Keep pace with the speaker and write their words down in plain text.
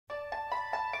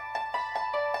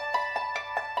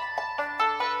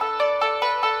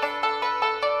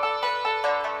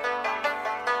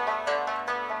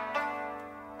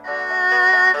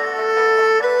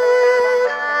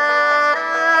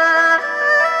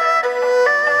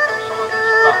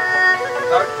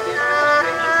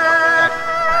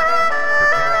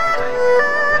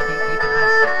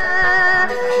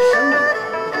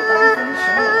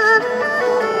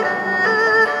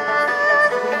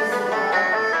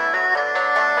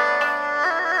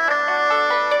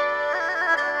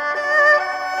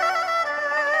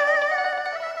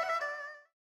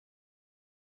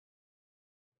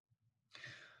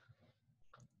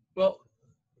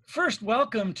first,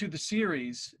 welcome to the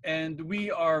series, and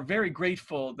we are very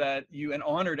grateful that you, and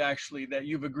honored actually, that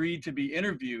you've agreed to be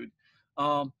interviewed.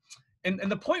 Um, and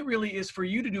the point really is for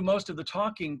you to do most of the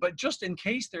talking, but just in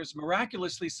case there's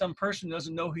miraculously some person who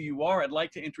doesn't know who you are, I'd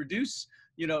like to introduce,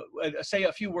 say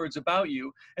a few words about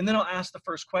you, and then I'll ask the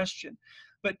first question.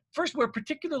 But first, we're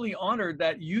particularly honored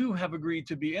that you have agreed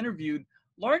to be interviewed,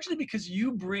 largely because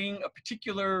you bring a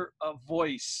particular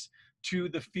voice to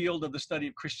the field of the study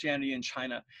of Christianity in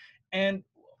China. And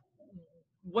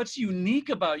what's unique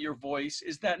about your voice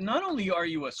is that not only are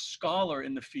you a scholar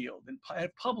in the field and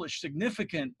have published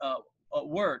significant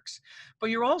works,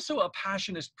 but you're also a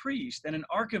Passionist priest and an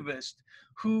archivist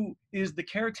who is the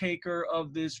caretaker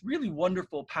of this really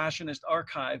wonderful Passionist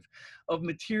archive of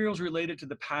materials related to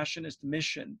the Passionist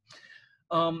mission.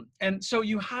 And so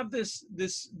you have this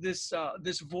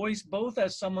voice both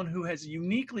as someone who has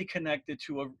uniquely connected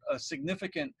to a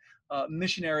significant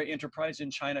missionary enterprise in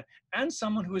China, and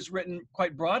someone who has written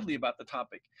quite broadly about the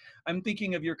topic. I'm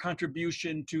thinking of your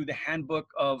contribution to the Handbook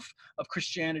of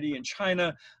Christianity in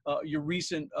China, your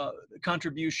recent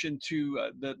contribution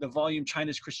to the volume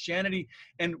China's Christianity,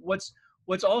 and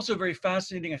What's also very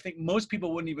fascinating, I think most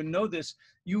people wouldn't even know this,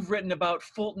 you've written about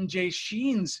Fulton J.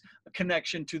 Sheen's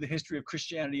connection to the history of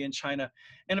Christianity in China.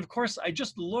 And of course, I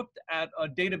just looked at a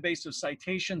database of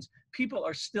citations. People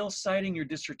are still citing your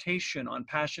dissertation on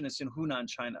Passionists in Hunan,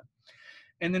 China.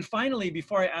 And then finally,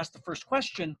 before I ask the first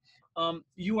question,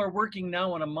 you are working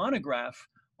now on a monograph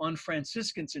on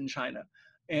Franciscans in China.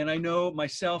 And I know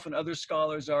myself and other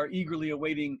scholars are eagerly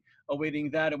awaiting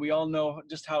that, and we all know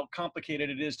just how complicated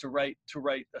it is to write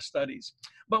studies.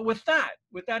 But with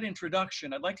that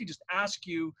introduction, I'd like to just ask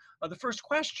you the first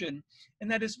question, and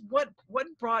that is, what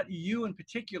brought you in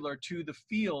particular to the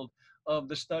field of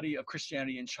the study of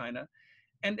Christianity in China,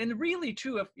 and really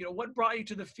too, if what brought you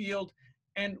to the field,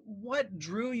 and what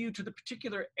drew you to the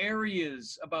particular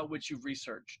areas about which you've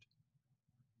researched?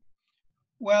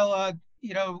 Well,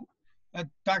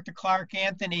 Dr. Clark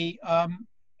Anthony,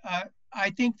 I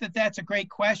think that's a great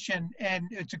question, and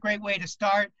it's a great way to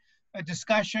start a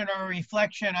discussion or a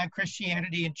reflection on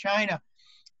Christianity in China.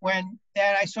 When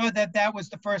I saw that was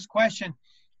the first question,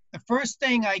 the first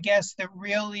thing I guess that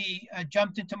really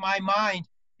jumped into my mind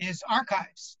is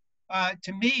archives.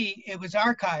 To me, it was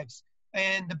archives.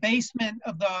 In the basement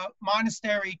of the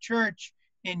monastery church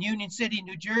in Union City,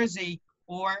 New Jersey,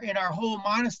 or in our whole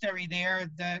monastery there,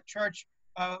 the church,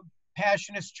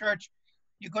 Passionist church,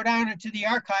 you go down into the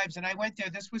archives, and I went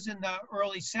there. This was in the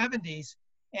early 70s,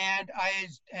 and I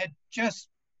had just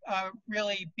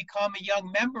really become a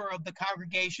young member of the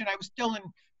congregation. I was still in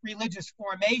religious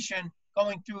formation,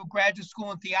 going through graduate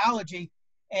school in theology,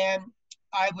 and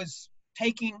I was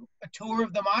taking a tour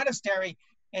of the monastery,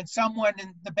 and someone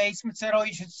in the basement said, "Oh,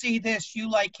 you should see this. You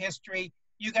like history.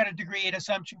 You got a degree at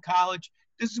Assumption College.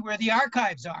 This is where the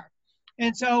archives are."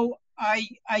 And so I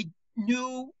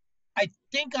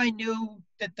think I knew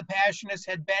that the Passionists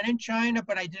had been in China,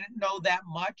 but I didn't know that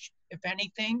much, if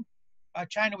anything.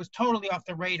 China was totally off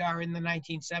the radar in the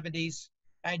 1970s.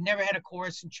 I had never had a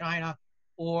course in China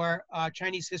or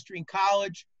Chinese history in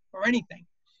college or anything.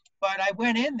 But I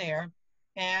went in there,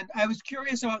 and I was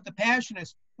curious about the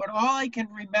Passionists, but all I can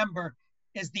remember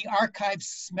is the archives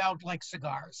smelled like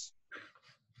cigars.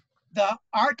 The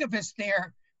archivist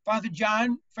there, Father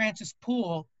John Francis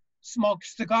Poole, smoked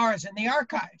cigars in the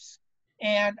archives.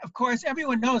 And of course,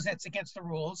 everyone knows that's against the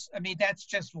rules. I mean, that's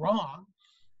just wrong.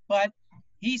 But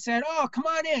he said, "Oh, come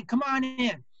on in, come on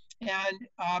in."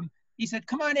 And he said,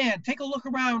 "Come on in, take a look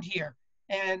around here."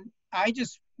 And I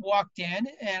just walked in,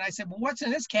 and I said, "Well, what's in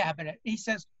this cabinet?" He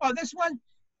says, "Oh, this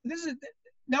is,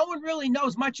 no one really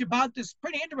knows much about this.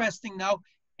 Pretty interesting, though."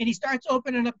 And he starts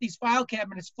opening up these file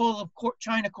cabinets full of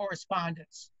China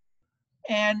correspondence.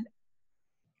 And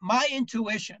my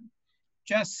intuition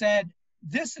just said,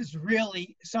 this is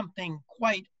really something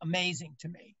quite amazing to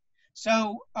me.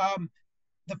 So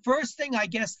the first thing, I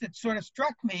guess, that sort of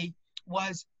struck me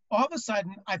was all of a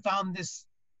sudden I found this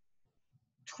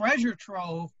treasure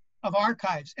trove of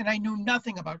archives, and I knew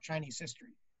nothing about Chinese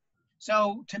history.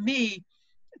 So to me,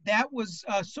 that was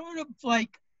sort of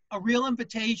like a real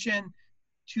invitation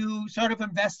to sort of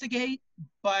investigate,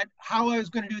 but how I was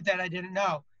going to do that, I didn't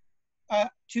know.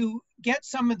 To get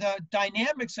some of the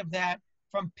dynamics of that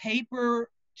from paper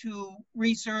to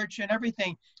research and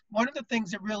everything, one of the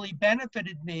things that really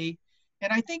benefited me,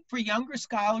 and I think for younger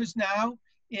scholars now,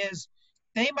 is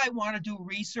they might want to do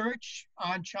research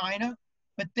on China,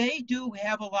 but they do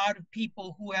have a lot of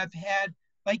people who have had,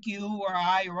 like you or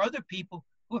I or other people,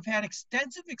 who have had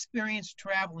extensive experience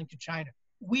traveling to China.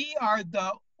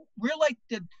 We're like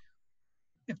the,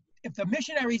 if the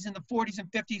missionaries in the 40s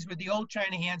and 50s were the old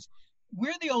China hands,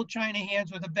 we're the old China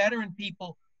hands with the veteran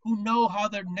people who know how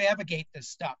to navigate this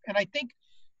stuff. And I think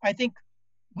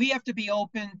we have to be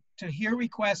open to hear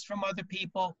requests from other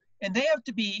people, and they have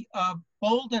to be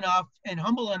bold enough and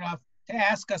humble enough to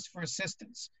ask us for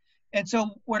assistance. And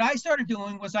so what I started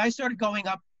doing was I started going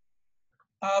up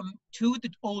to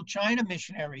the old China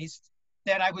missionaries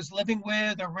that I was living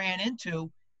with or ran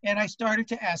into, and I started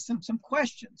to ask them some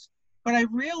questions. But I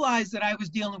realized that I was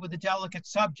dealing with a delicate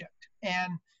subject.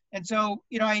 And so,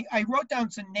 I wrote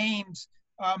down some names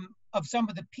of some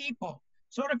of the people.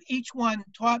 Sort of each one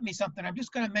taught me something. I'm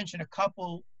just going to mention a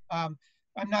couple. I'm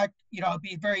not, I'll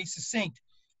be very succinct.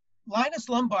 Linus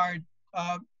Lombard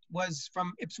was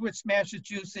from Ipswich,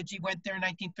 Massachusetts. He went there in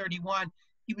 1931.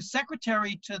 He was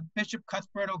secretary to Bishop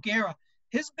Cuthbert O'Gara.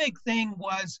 His big thing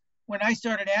was when I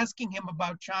started asking him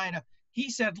about China, he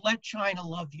said, let China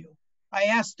love you. I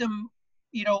asked him,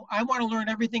 I want to learn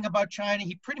everything about China.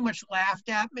 He pretty much laughed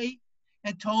at me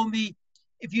and told me,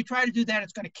 if you try to do that,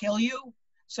 it's going to kill you.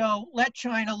 So let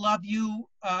China love you.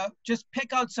 Just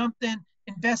pick out something,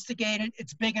 investigate it.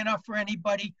 It's big enough for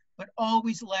anybody, but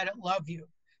always let it love you.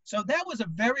 So that was a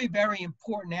very, very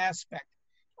important aspect.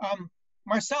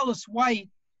 Marcellus White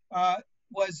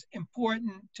was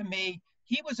important to me.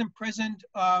 He was imprisoned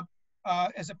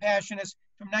as a Passionist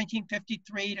from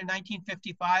 1953 to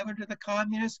 1955 under the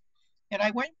communists. And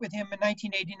I went with him in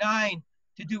 1989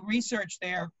 to do research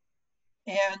there.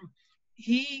 And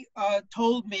he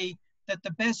told me that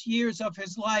the best years of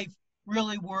his life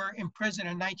really were in prison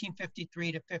in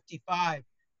 1953 to 55.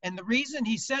 And the reason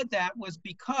he said that was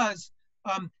because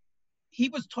he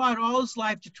was taught all his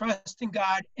life to trust in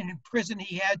God, and in prison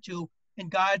he had to, and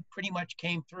God pretty much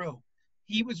came through.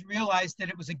 He realized that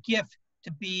it was a gift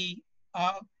to be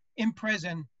in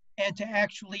prison and to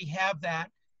actually have that,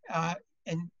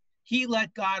 and he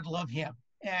let God love him.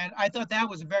 And I thought that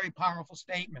was a very powerful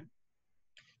statement.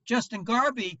 Justin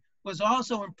Garvey was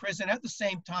also in prison at the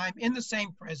same time, in the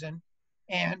same prison,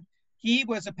 and he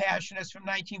was a Passionist from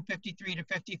 1953 to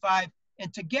 55.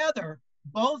 And together,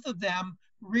 both of them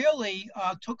really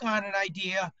took on an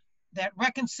idea that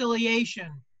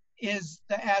reconciliation is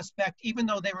the aspect, even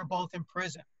though they were both in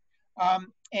prison.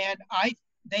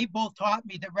 They both taught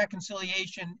me that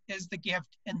reconciliation is the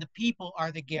gift and the people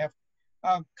are the gift.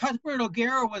 Cuthbert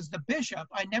O'Gara was the bishop.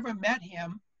 I never met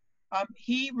him.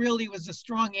 He really was a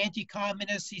strong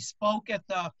anti-communist. He spoke at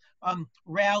the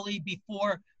rally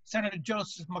before Senator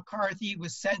Joseph McCarthy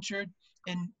was censured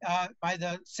by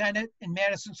the Senate in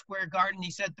Madison Square Garden.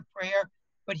 He said the prayer,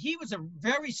 but he was a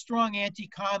very strong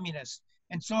anti-communist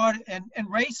and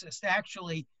racist,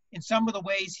 actually, in some of the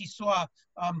ways he saw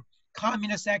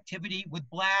communist activity with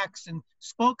blacks, and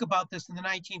spoke about this in the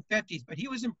 1950s. But he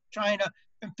was in China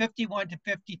from 51 to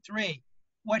 53.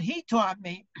 What he taught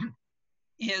me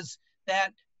is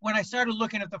that when I started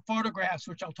looking at the photographs,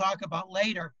 which I'll talk about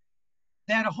later,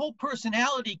 that a whole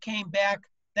personality came back,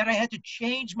 that I had to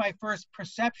change my first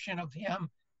perception of him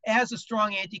as a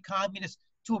strong anti-communist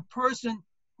to a person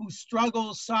whose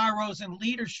struggles, sorrows, and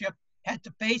leadership had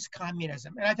to face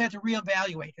communism. And I've had to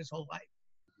reevaluate his whole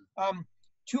life.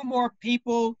 Two more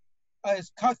people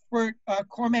is Cuthbert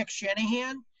Cormac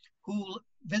Shanahan, who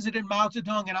visited Mao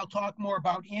Zedong, and I'll talk more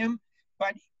about him.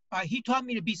 But he taught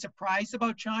me to be surprised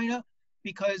about China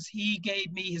because he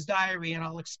gave me his diary, and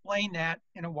I'll explain that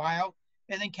in a while.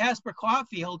 And then Caspar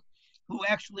Caulfield, who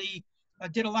actually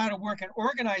did a lot of work in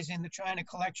organizing the China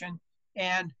collection.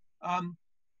 And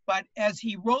but as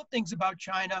he wrote things about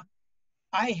China,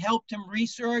 I helped him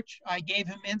research. I gave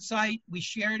him insight. We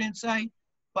shared insight.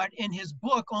 But in his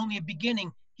book, only a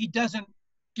beginning, he doesn't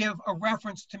give a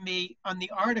reference to me on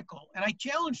the article. And I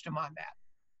challenged him on that.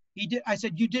 He did. I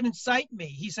said, you didn't cite me.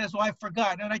 He says, well, I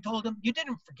forgot. And I told him, you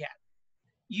didn't forget.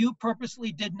 You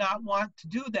purposely did not want to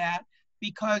do that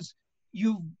because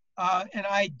you and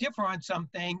I differ on some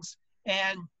things.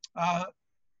 And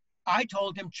I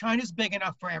told him China's big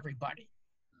enough for everybody,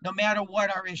 no matter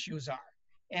what our issues are.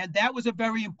 And that was a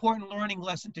very important learning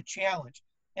lesson to challenge.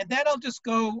 And then I'll just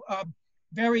go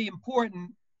very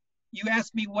important. You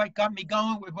asked me what got me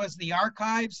going. It was the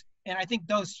archives. And I think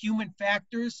those human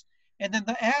factors. And then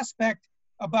the aspect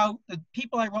about the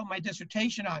people I wrote my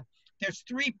dissertation on. There's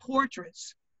 3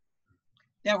 portraits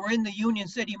that were in the Union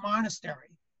City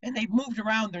Monastery. And they've moved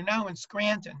around. They're now in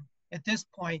Scranton at this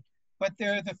point. But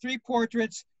they're the 3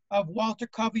 portraits of Walter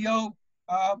Covio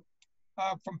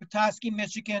from Petoskey,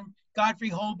 Michigan, Godfrey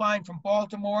Holbein from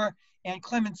Baltimore, and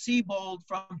Clement Siebold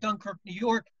from Dunkirk, New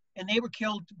York. And they were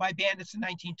killed by bandits in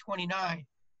 1929.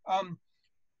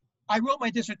 I wrote my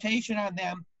dissertation on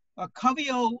them.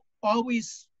 Covio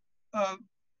always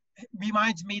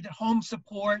reminds me that home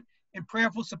support and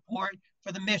prayerful support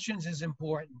for the missions is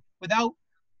important. Without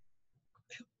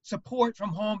support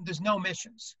from home, there's no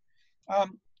missions.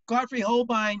 Godfrey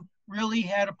Holbein really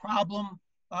had a problem,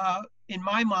 in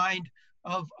my mind,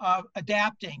 of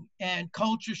adapting and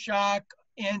culture shock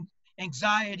and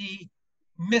anxiety,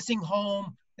 missing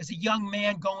home as a young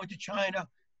man going to China.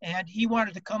 And he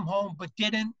wanted to come home, but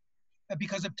didn't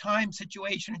because of time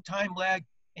situation and time lag,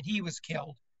 and he was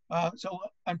killed. So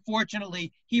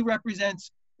unfortunately, he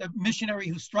represents the missionary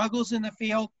who struggles in the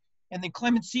field. And then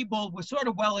Clement Siebold was sort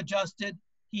of well-adjusted.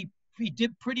 He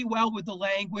did pretty well with the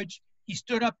language. He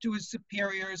stood up to his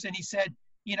superiors and he said,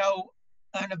 you know,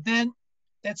 an event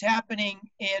that's happening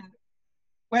in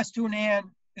West Hunan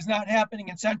is not happening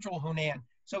in Central Hunan.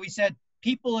 So he said,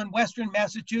 people in Western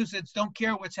Massachusetts don't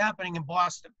care what's happening in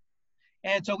Boston.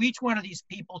 And so each one of these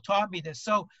people taught me this.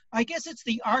 So I guess it's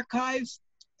the archives,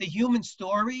 the human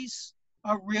stories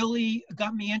really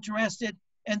got me interested.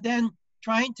 And then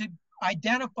trying to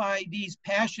identify these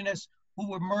Passionists who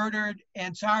were murdered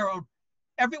and sorrowed.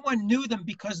 Everyone knew them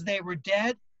because they were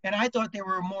dead, and I thought they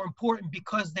were more important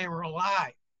because they were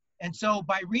alive. And so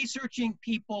by researching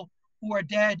people who are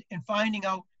dead and finding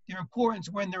out their importance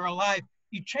when they're alive,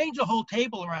 you change the whole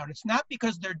table around. It's not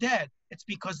because they're dead, it's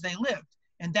because they lived.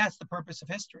 And that's the purpose of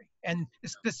history, and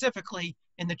specifically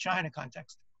in the China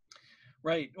context.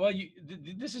 Right. Well,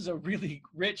 this is a really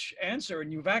rich answer,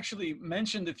 and you've actually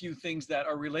mentioned a few things that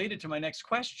are related to my next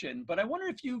question. But I wonder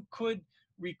if you could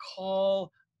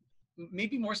recall,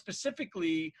 maybe more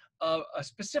specifically, a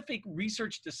specific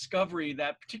research discovery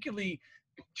that particularly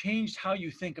changed how you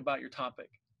think about your topic.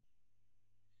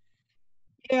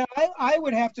 Yeah, I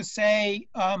would have to say,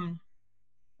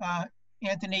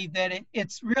 Anthony, that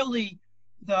it's really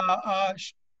the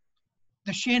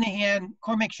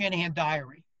Cormac Shanahan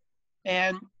diary.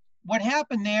 And what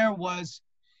happened there was,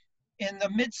 in the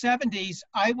mid-70s,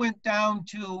 I went down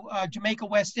to Jamaica,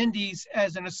 West Indies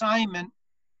as an assignment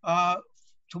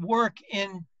to work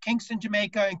in Kingston,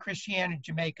 Jamaica and Christiania,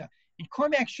 Jamaica. And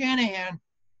Cormac Shanahan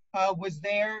was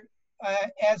there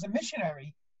as a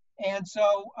missionary. And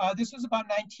so this was about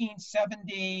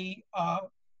 1970,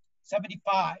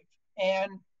 75.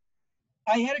 And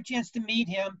I had a chance to meet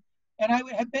him, and I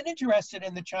had been interested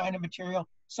in the China material.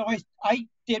 So I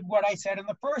did what I said in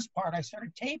the first part. I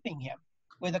started taping him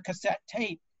with a cassette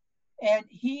tape. And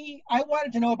I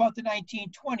wanted to know about the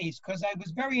 1920s because I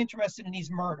was very interested in these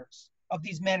murders of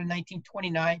these men in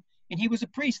 1929. And he was a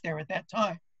priest there at that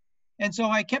time. And so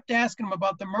I kept asking him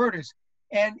about the murders.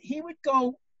 And he would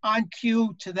go on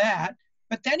cue to that.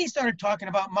 But then he started talking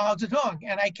about Mao Zedong.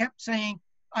 And I kept saying,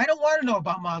 I don't want to know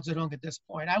about Mao Zedong at this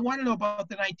point. I want to know about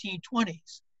the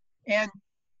 1920s. And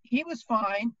he was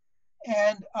fine.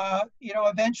 And,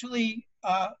 eventually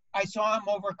I saw him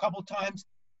over a couple times.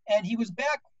 And he was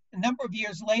back a number of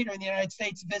years later in the United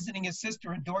States visiting his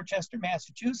sister in Dorchester,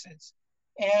 Massachusetts.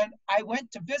 And I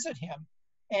went to visit him.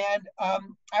 And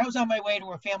I was on my way to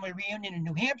a family reunion in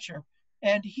New Hampshire.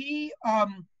 And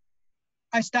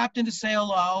I stopped in to say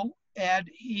hello. And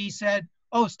he said,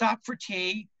 oh, stop for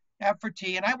tea, have for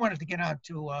tea. And I wanted to get on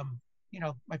to,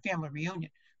 my family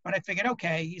reunion. But I figured,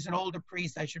 okay, he's an older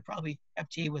priest. I should probably have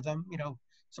tea with him.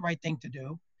 It's the right thing to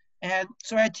do. And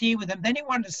so I had tea with him. Then he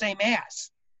wanted to say Mass.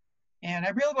 And I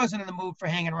really wasn't in the mood for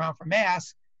hanging around for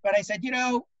Mass. But I said,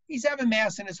 he's having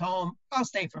Mass in his home. I'll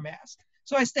stay for Mass.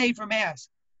 So I stayed for Mass.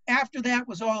 After that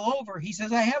was all over, he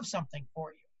says, I have something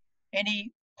for you. And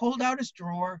he pulled out his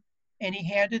drawer and he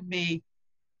handed me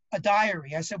a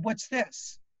diary. I said, what's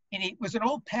this? And it was an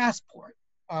old passport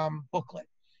booklet.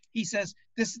 He says,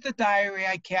 this is the diary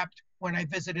I kept when I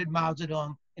visited Mao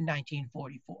Zedong in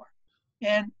 1944.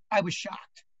 And I was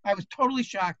shocked. I was totally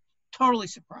shocked, totally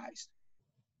surprised.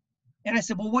 And I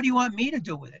said, well, what do you want me to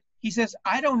do with it? He says,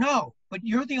 I don't know, but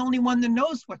you're the only one that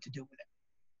knows what to do with it.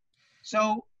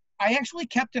 So I actually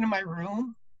kept it in my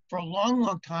room for a long,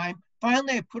 long time.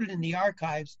 Finally, I put it in the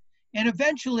archives. And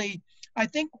eventually, I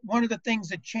think one of the things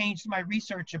that changed my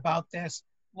research about this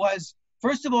was,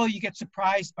 first of all, you get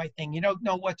surprised by things. You don't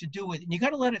know what to do with it. And you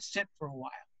got to let it sit for a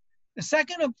while. The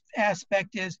second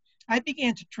aspect is I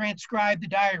began to transcribe the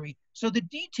diary. So the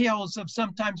details of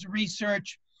sometimes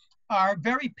research are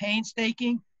very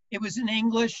painstaking. It was in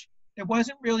English. There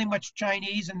wasn't really much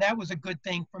Chinese, and that was a good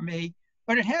thing for me.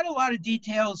 But it had a lot of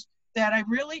details that I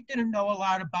really didn't know a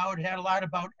lot about. It had a lot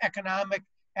about economic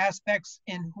aspects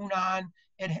in Hunan,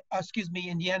 in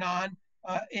Yan'an,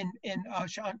 up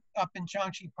in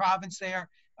Shaanxi province there.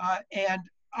 And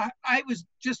I was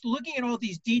just looking at all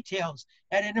these details,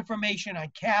 had information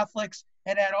on Catholics,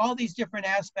 and had all these different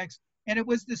aspects. And it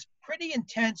was this pretty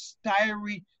intense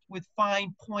diary with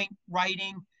fine point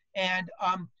writing. And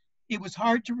it was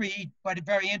hard to read, but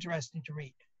very interesting to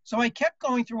read. So I kept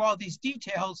going through all these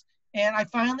details, and I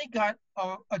finally got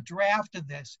a draft of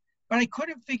this. But I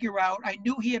couldn't figure out, I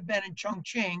knew he had been in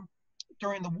Chongqing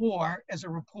during the war as a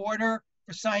reporter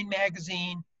for Sign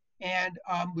magazine and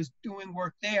was doing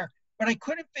work there. But I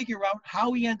couldn't figure out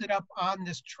how he ended up on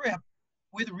this trip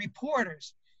with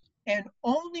reporters. And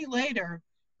only later,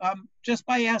 just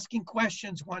by asking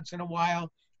questions once in a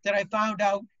while, that I found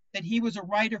out that he was a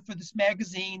writer for this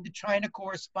magazine, the China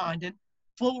Correspondent.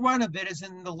 Full run of it is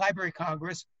in the Library of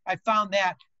Congress. I found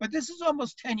that, but this is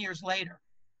almost 10 years later.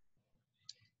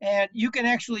 And you can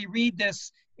actually read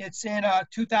this. It's in a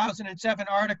 2007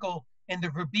 article in the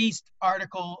Verbiest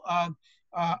article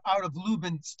out of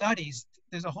Lubin Studies.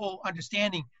 There's a whole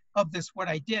understanding of this, what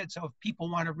I did. So if people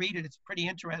want to read it, it's pretty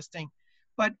interesting.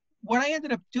 But what I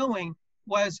ended up doing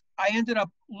was I ended up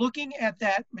looking at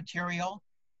that material,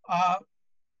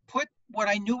 put what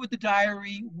I knew with the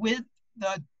diary with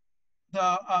the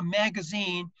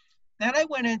magazine. Then I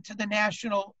went into the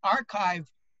National Archive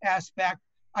aspect.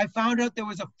 I found out there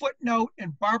was a footnote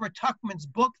in Barbara Tuchman's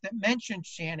book that mentioned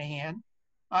Shanahan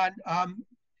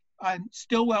on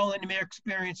Stilwell and the Mere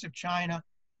Experience of China.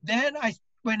 Then I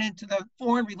went into the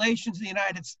Foreign Relations of the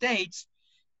United States,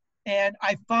 and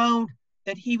I found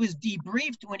that he was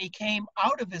debriefed when he came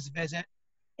out of his visit.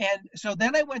 And so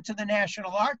then I went to the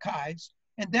National Archives,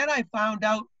 and then I found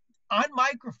out on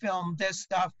microfilm this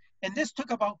stuff, and this took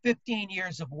about 15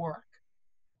 years of work.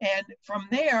 And from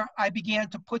there, I began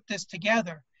to put this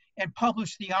together and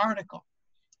publish the article.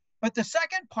 But the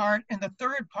second part and the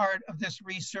third part of this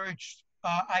research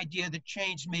idea that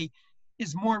changed me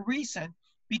is more recent,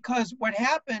 because what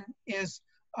happened is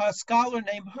a scholar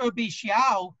named Herbie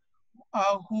Xiao,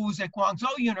 who's at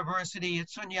Guangzhou University at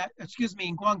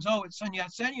in Guangzhou at Sun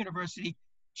Yat-sen University,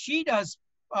 she does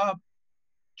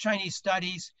Chinese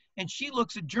studies, and she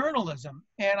looks at journalism.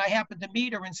 And I happened to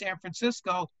meet her in San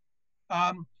Francisco,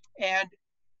 and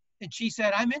she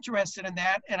said, I'm interested in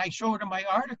that. And I showed her my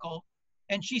article,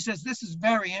 and she says, this is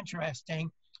very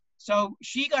interesting. So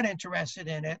she got interested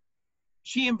in it.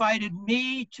 She invited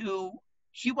me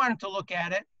she wanted to look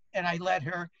at it, and I let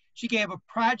her. She gave a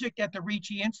project at the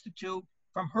Ricci Institute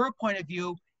from her point of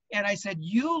view. And I said,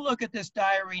 you look at this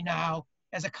diary now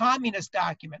as a communist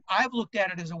document. I've looked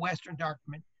at it as a Western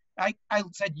document. I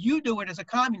said, you do it as a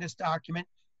communist document.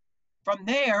 From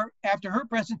there, after her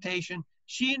presentation,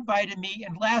 she invited me,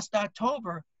 and last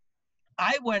October,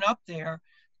 I went up there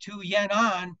to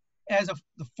Yan'an as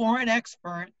the foreign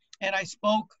expert, and I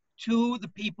spoke to the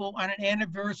people on an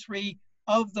anniversary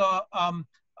of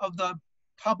the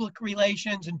public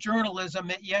relations and journalism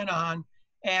at Yan'an,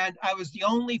 and I was the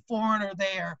only foreigner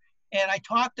there, and I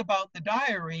talked about the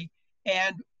diary,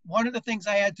 and one of the things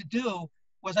I had to do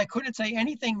was I couldn't say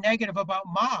anything negative about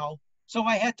Mao, so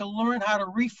I had to learn how to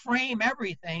reframe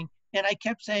everything, and I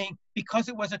kept saying, because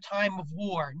it was a time of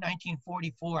war,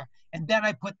 1944, and then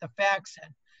I put the facts in.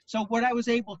 So what I was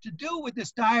able to do with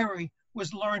this diary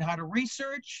was learn how to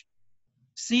research,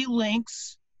 see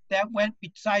links that went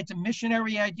besides a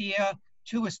missionary idea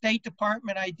to a State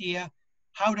Department idea,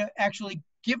 how to actually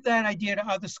give that idea to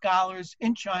other scholars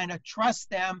in China, trust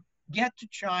them, get to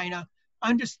China,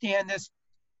 understand this,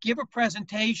 give a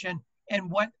presentation.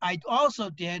 And what I also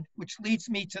did, which leads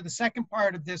me to the second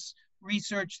part of this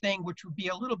research thing, which would be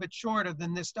a little bit shorter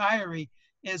than this diary,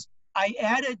 is I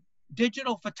added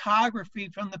digital photography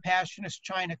from the Passionist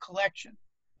China collection.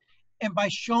 And by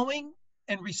showing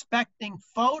and respecting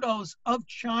photos of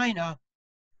China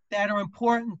that are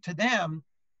important to them,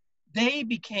 they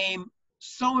became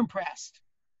so impressed.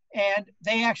 And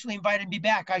they actually invited me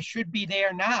back. I should be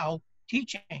there now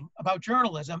teaching about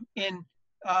journalism in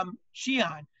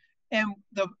Xi'an. And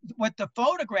what the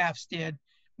photographs did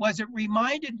was it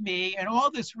reminded me, and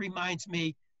all this reminds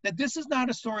me, that this is not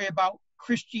a story about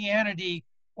Christianity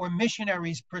or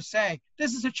missionaries per se.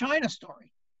 This is a China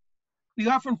story. We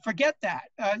often forget that.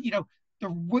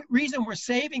 The reason we're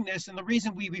saving this and the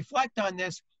reason we reflect on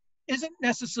this isn't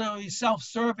necessarily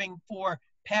self-serving for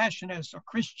Passionists or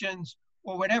Christians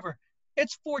or whatever.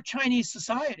 It's for Chinese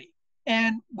society.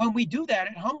 And when we do that,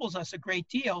 it humbles us a great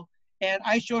deal. And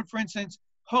I showed, for instance,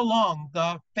 He Long,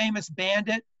 the famous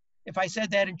bandit. If I said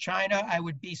that in China, I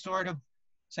would be sort of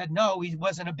said, no, he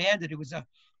wasn't a bandit. He was a,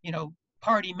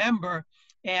 party member.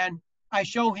 And I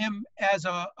show him as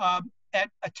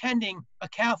attending a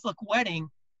Catholic wedding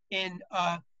in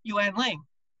Yuanling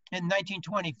in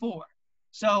 1924.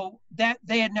 So that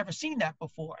they had never seen that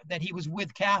before, that he was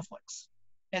with Catholics.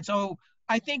 And so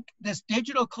I think this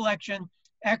digital collection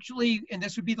actually, and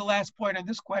this would be the last point on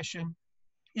this question,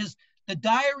 is The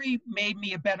diary made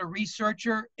me a better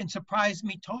researcher and surprised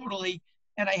me totally.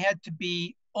 And I had to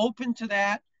be open to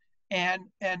that and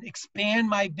expand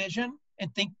my vision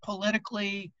and think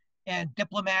politically and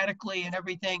diplomatically and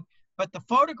everything. But the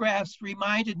photographs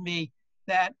reminded me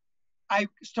that I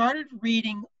started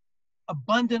reading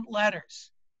abundant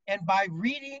letters. And by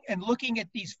reading and looking at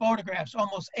these photographs,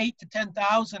 almost 8 to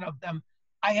 10,000 of them,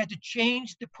 I had to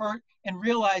change and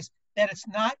realize that it's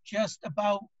not just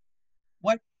about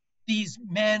what these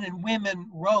men and women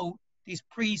wrote, these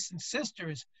priests and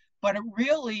sisters, but it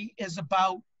really is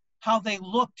about how they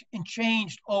looked and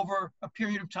changed over a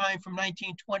period of time from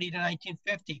 1920 to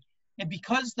 1950. And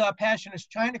because the Passionist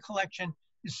China collection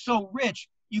is so rich,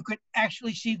 you could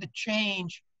actually see the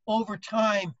change over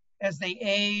time as they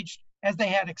aged, as they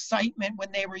had excitement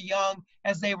when they were young,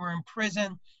 as they were in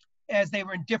prison, as they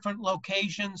were in different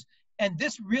locations. And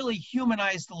this really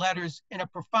humanized the letters in a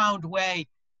profound way.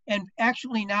 And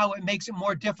actually now it makes it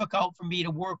more difficult for me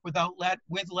to work with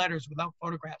letters, without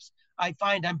photographs. I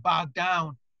find I'm bogged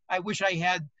down. I wish I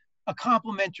had a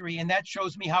complementary, and that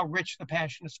shows me how rich the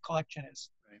Passionist collection is.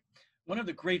 Right. One of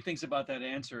the great things about that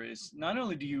answer is not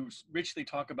only do you richly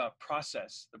talk about the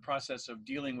process of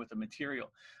dealing with the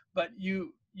material, but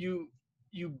you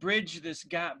bridge this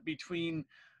gap between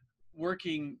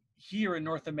working here in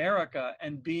North America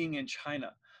and being in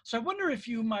China. So I wonder if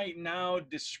you might now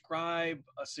describe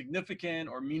a significant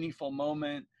or meaningful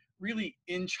moment really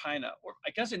in China, or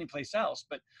I guess any place else,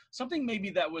 but something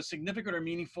maybe that was significant or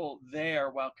meaningful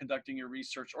there while conducting your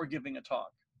research or giving a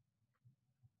talk.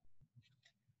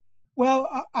 Well,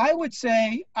 I would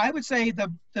say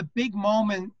the big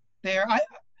moment there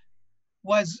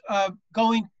was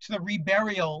going to the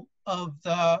reburial of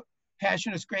the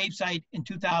Passionist gravesite in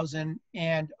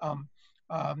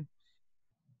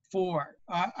 2004.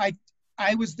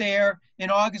 I was there in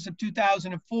August of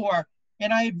 2004,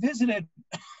 and I had visited,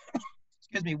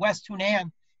 excuse me, West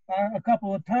Hunan a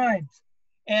couple of times,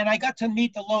 and I got to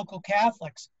meet the local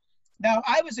Catholics. Now,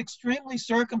 I was extremely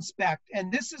circumspect,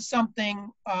 and this is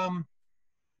something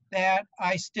that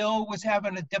I still was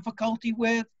having a difficulty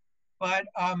with, but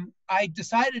I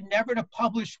decided never to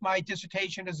publish my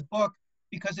dissertation as a book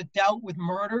because it dealt with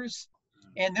murders.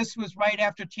 And this was right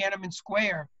after Tiananmen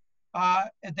Square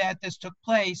that this took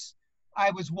place.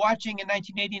 I was watching in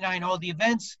 1989 all the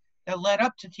events that led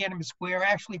up to Tiananmen Square,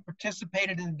 actually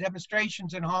participated in the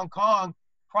demonstrations in Hong Kong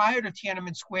prior to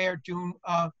Tiananmen Square, June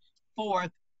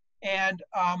 4th. And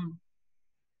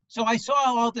so I saw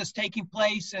all this taking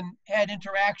place and had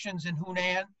interactions in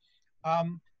Hunan.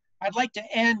 I'd like to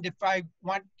end, if I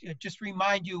want to just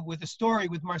remind you, with a story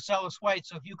with Marcellus White.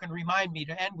 So if you can remind me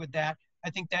to end with that, I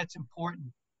think that's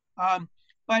important.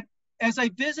 But as I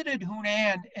visited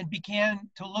Hunan and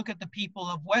began to look at the people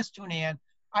of West Hunan,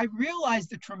 I realized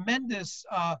the tremendous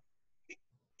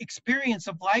experience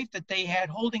of life that they had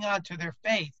holding on to their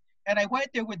faith. And I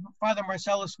went there with Father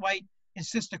Marcellus White and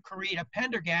Sister Carita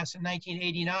Pendergast in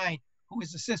 1989, who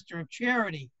was a sister of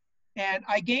charity. And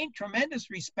I gained tremendous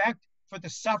respect for the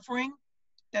suffering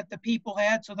that the people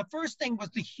had. So the first thing was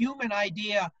the human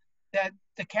idea that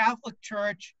the Catholic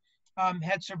Church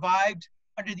had survived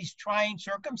under these trying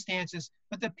circumstances,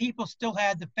 but the people still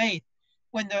had the faith.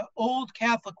 When the old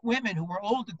Catholic women, who were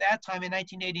old at that time in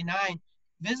 1989,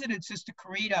 visited Sister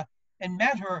Carita and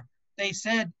met her, they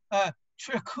said,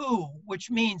 "Triku," which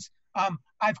means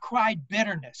I've cried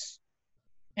bitterness.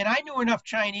 And I knew enough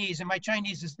Chinese, and my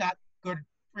Chinese is not good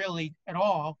really at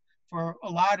all for a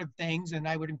lot of things. And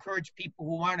I would encourage people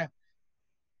who want to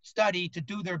study to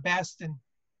do their best and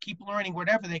keep learning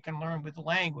whatever they can learn with the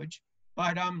language.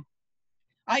 But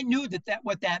I knew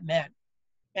what that meant.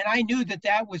 And I knew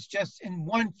that was just in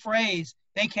one phrase,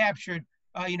 they captured,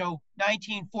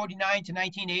 1949 to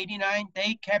 1989,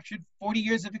 they captured 40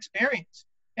 years of experience.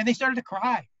 And they started to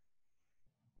cry.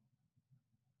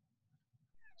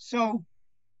 So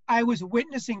I was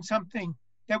witnessing something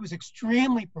that was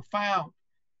extremely profound.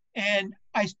 And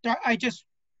I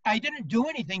didn't do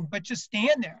anything but just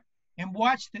stand there and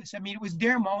watch this. I mean, it was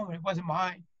their moment, it wasn't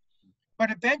mine.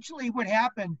 But eventually what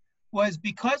happened was,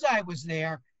 because I was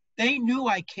there, they knew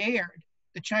I cared,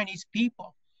 the Chinese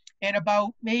people. And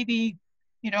about maybe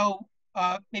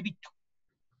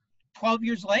 12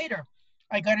 years later,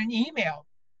 I got an email,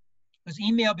 because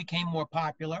email became more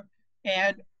popular.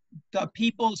 And the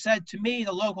people said to me,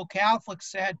 the local Catholics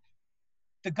said,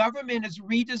 the government is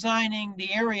redesigning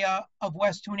the area of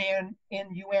West Hunan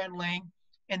in Yuanling,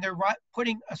 and they're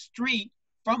putting a street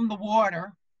from the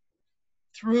water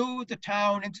through the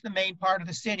town into the main part of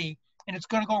the city, and it's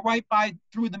going to go right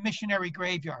through the missionary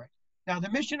graveyard. Now, the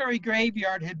missionary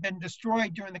graveyard had been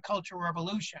destroyed during the Cultural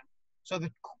Revolution, so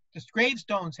the the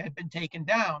gravestones had been taken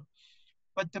down,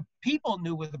 but the people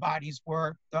knew where the bodies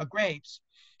were, the graves.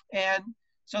 And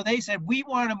so they said, we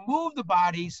want to move the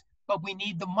bodies, but we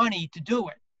need the money to do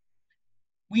it.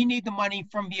 We need the money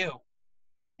from you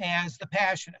as the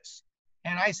Passionists.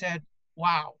 And I said,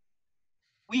 wow,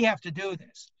 we have to do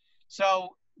this.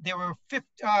 So there were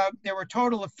a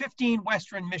total of 15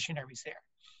 Western missionaries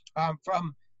there,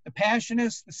 from the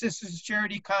Passionists, the Sisters of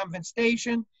Charity Convent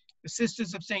Station, the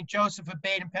Sisters of St. Joseph of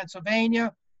Baden,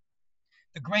 Pennsylvania,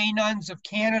 the Grey Nuns of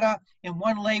Canada, and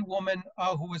one laywoman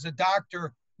who was a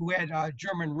doctor who had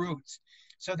German roots.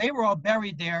 So they were all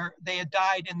buried there. They had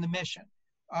died in the mission.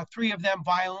 3 of them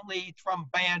violently from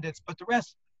bandits, but the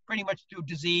rest pretty much through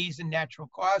disease and natural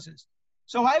causes.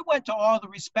 So I went to all the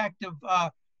respective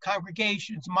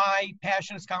congregations, my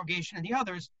Passionist congregation and the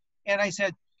others, and I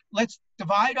said, let's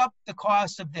divide up the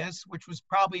cost of this, which was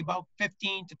probably about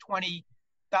 15 to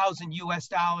 20,000 US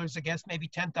dollars, I guess maybe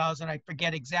 10,000, I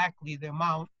forget exactly the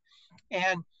amount,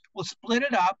 and we'll split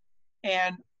it up,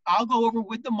 and I'll go over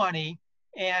with the money,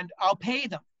 and I'll pay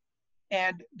them.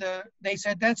 And they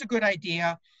said, that's a good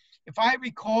idea. If I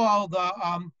recall,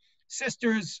 the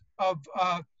sisters of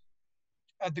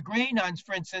the Grey Nuns,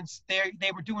 for instance,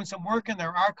 they were doing some work in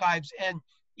their archives, and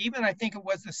even I think it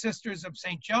was the Sisters of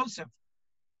St. Joseph,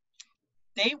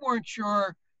 they weren't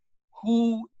sure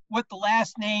what the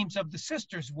last names of the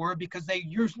sisters were, because they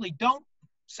usually don't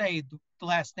say the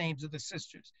last names of the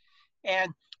sisters.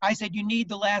 And I said, you need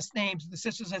the last names of the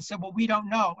sisters. I said, well, we don't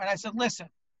know. And I said, listen,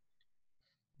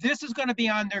 this is going to be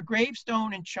on their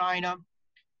gravestone in China.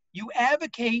 You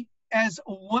advocate as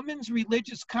a woman's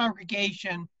religious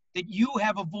congregation that you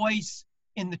have a voice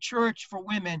in the church for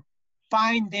women.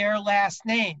 Find their last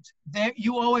names.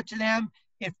 You owe it to them.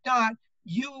 If not,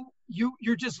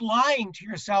 you're just lying to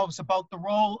yourselves about the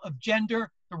role of gender,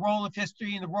 the role of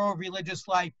history, and the role of religious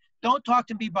life. Don't talk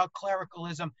to me about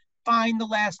clericalism. Find the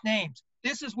last names.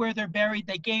 This is where they're buried.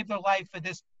 They gave their life for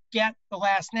this. Get the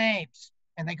last names.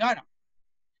 And they got them.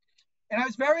 And I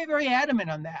was very, very adamant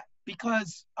on that,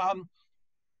 because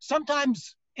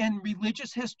sometimes in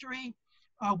religious history,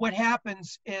 what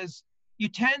happens is you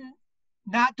tend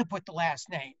not to put the last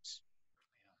names.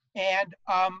 And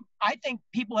I think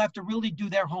people have to really do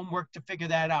their homework to figure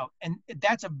that out. And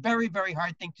that's a very, very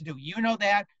hard thing to do. You know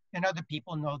that, and other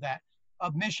people know that.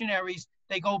 Of missionaries,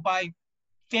 they go by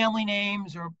family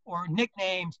names or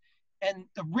nicknames. And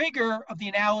the rigor of the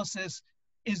analysis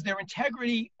is their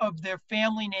integrity of their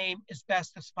family name as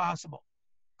best as possible.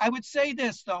 I would say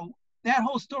this, though, that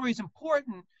whole story is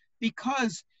important,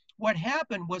 because what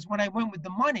happened was when I went with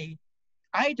the money,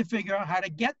 I had to figure out how to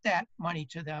get that money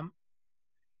to them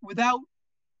without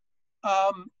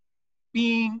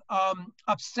being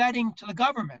upsetting to the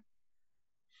government.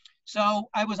 So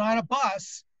I was on a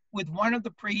bus with one of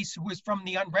the priests who was from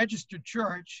the unregistered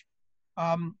church,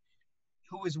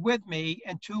 who was with me,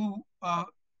 and two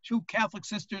Catholic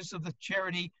sisters of the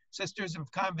Charity, Sisters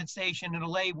of Convent Station, and a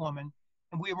lay woman.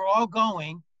 And we were all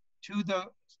going to the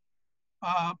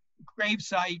grave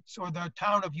sites, or the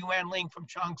town of Yuanling from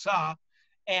Changsha.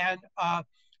 And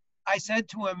I said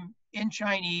to him in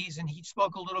Chinese, and he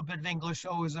spoke a little bit of English,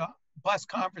 so it was a bus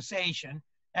conversation.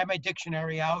 I had my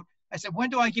dictionary out. I said, when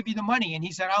do I give you the money? And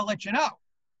he said, I'll let you know.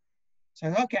 I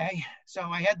said, okay. So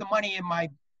I had the money in my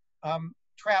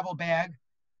travel bag,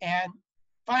 and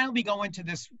finally we go into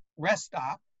this rest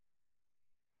stop,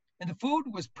 and the food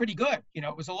was pretty good. You know,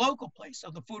 it was a local place, so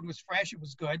the food was fresh, it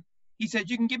was good. He said,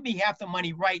 you can give me half the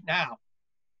money right now.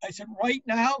 I said, right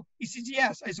now? He says,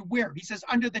 yes. I said, where? He says,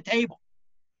 under the table.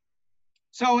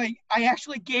 So I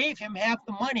actually gave him half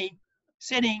the money,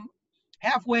 sitting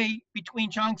halfway between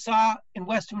Changsha and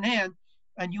West Hunan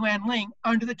and Yuanling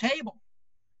under the table.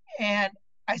 And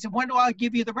I said, when do I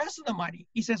give you the rest of the money?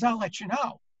 He says, I'll let you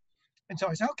know. And so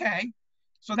I said, okay.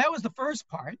 So that was the first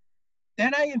part.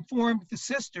 Then I informed the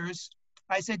sisters.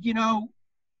 I said, you know,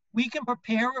 we can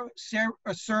prepare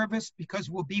a service because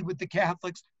we'll be with the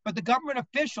Catholics, but the government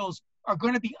officials are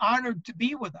going to be honored to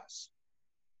be with us.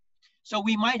 So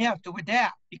we might have to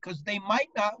adapt, because they might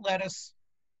not let us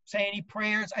say any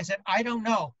prayers. I said, I don't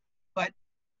know, but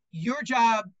your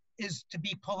job is to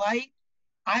be polite.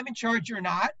 I'm in charge, you're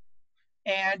not.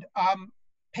 And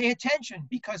pay attention,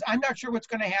 because I'm not sure what's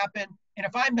going to happen. And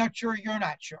if I'm not sure, you're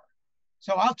not sure.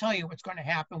 So I'll tell you what's going to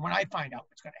happen when I find out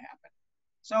what's going to happen.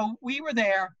 So we were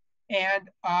there, and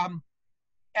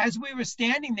as we were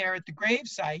standing there at the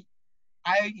gravesite,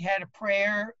 I had a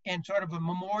prayer and sort of a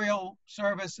memorial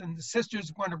service, and the sisters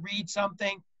were going to read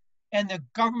something. And the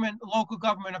local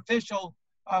government official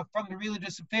from the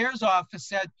Religious Affairs Office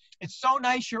said, it's so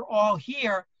nice you're all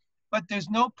here, but there's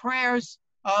no prayers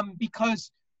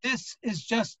because this is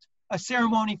just a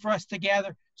ceremony for us to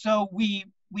gather. So we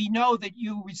know that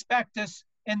you respect us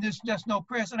and there's just no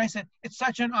prayers. And I said, it's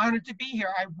such an honor to be here.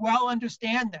 I well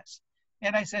understand this.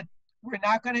 And I said, we're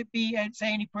not going to be and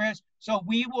say any prayers. So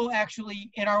we will actually,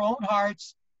 in our own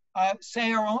hearts,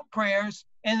 say our own prayers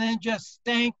and then just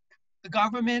thank the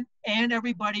government and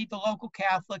everybody, the local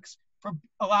Catholics, for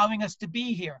allowing us to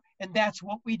be here. And that's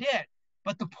what we did.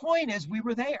 But the point is, we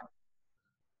were there.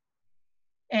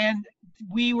 And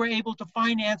we were able to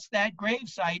finance that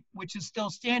gravesite, which is still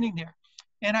standing there.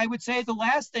 And I would say the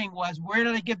last thing was, where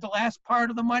did I give the last part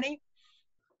of the money?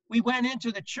 We went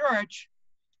into the church,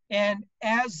 and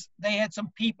as they had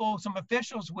some people, some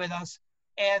officials with us,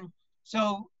 and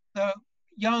so the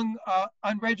young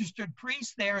unregistered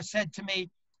priest there said to me,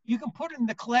 you can put it in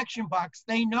the collection box.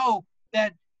 They know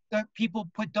that the people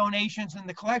put donations in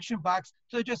the collection box,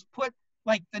 so just put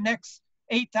like the next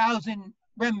 8,000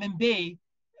 renminbi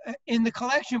in the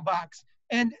collection box,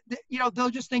 and they'll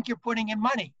just think you're putting in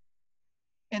money.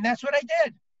 And that's what I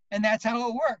did, and that's how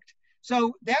it worked.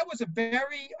 So that was a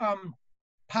very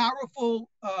powerful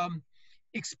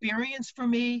experience for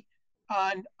me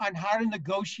on how to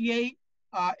negotiate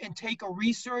and take a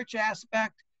research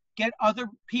aspect, get other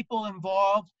people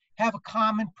involved, have a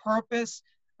common purpose,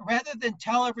 rather than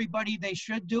tell everybody they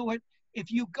should do it.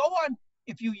 If you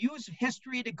use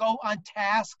history to go on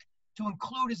task to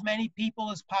include as many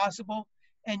people as possible,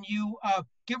 and you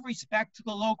give respect to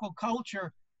the local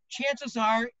culture, chances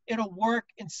are it'll work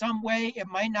in some way. It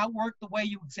might not work the way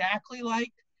you exactly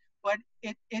like, but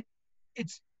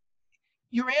it's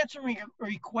you're answering a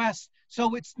request,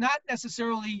 so it's not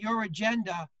necessarily your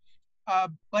agenda,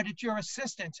 but it's your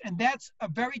assistance, and that's a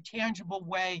very tangible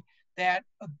way that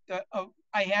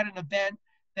I had an event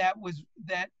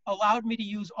that allowed me to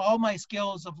use all my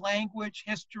skills of language,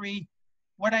 history,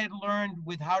 what I had learned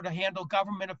with how to handle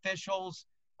government officials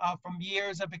from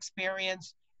years of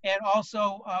experience, and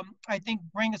also I think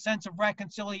bring a sense of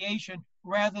reconciliation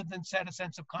rather than set a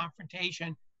sense of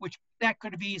confrontation, which that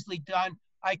could have easily done.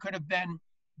 I could have been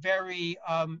very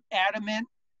adamant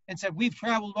and said, we've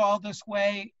traveled all this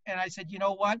way. And I said, you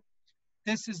know what?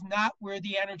 This is not where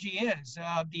the energy is.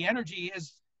 The energy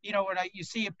is, when you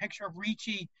see a picture of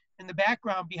Ricci in the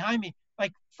background behind me,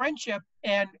 like friendship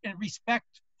and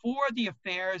respect for the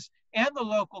affairs and the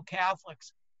local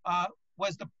Catholics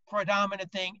was the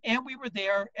predominant thing. And we were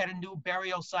there at a new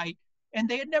burial site, and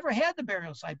they had never had the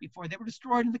burial site before. They were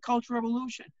destroyed in the Cultural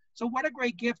Revolution. So what a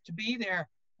great gift to be there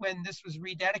when this was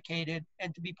rededicated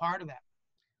and to be part of that.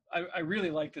 I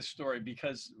really like this story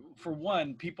because, for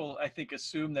one, people I think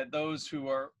assume that those who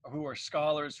are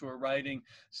scholars who are writing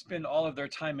spend all of their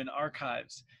time in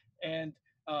archives, and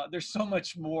there's so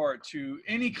much more to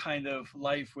any kind of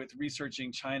life with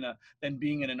researching China than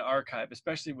being in an archive,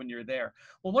 especially when you're there.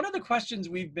 Well, one of the questions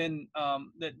we've been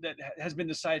that has been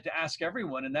decided to ask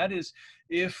everyone, and that is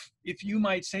if you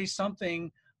might say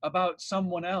something about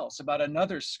someone else, about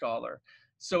another scholar.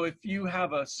 So if you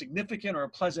have a significant or a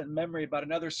pleasant memory about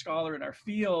another scholar in our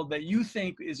field that you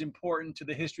think is important to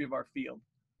the history of our field.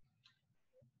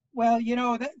 Well,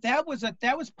 that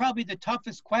was probably the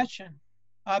toughest question,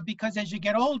 because as you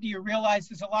get older, you realize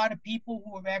there's a lot of people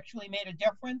who have actually made a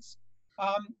difference,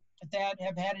 that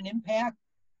have had an impact.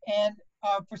 And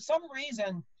for some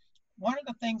reason, one of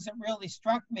the things that really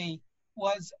struck me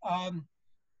was,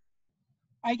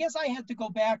 I guess I had to go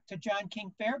back to John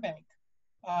King Fairbank.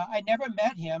 I never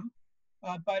met him,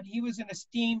 but he was an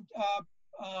esteemed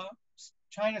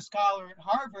China scholar at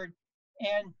Harvard.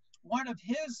 And one of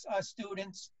his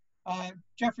students,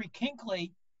 Jeffrey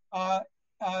Kinkley,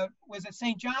 was at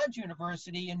St. John's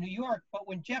University in New York. But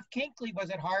when Jeff Kinkley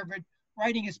was at Harvard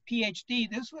writing his PhD,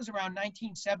 this was around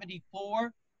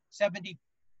 1974,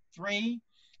 73.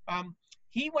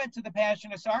 He went to the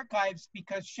Passionist archives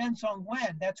because Shen Song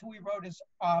Wen, that's who he wrote his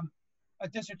a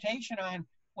dissertation on,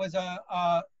 was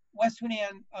a West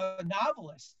Hunan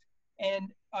novelist. And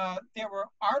there were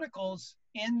articles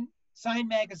in Sign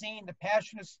magazine, the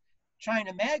Passionist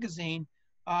China magazine,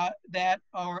 that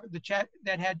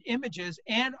had images,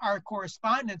 and our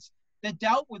correspondence that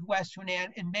dealt with West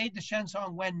Hunan and made the Shen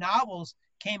Song Wen novels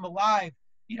came alive.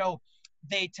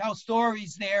 They tell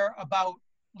stories there about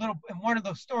in one of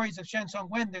the stories of Shen Song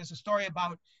Wen, there's a story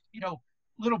about,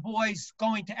 little boys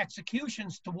going to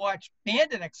executions to watch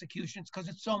bandit executions because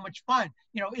it's so much fun.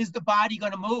 Is the body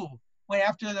going to move when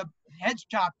after the head's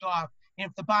chopped off? And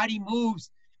if the body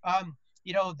moves,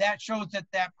 that shows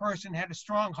that person had a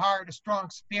strong heart, a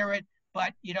strong spirit,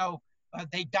 but,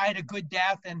 they died a good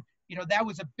death. And, that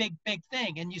was a big, big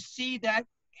thing. And you see that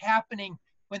happening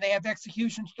when they have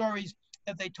execution stories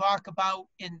that they talk about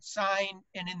in Sign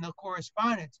and in the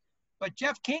correspondence. But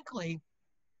Jeff Kinkley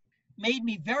made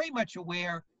me very much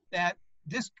aware that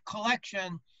this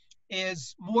collection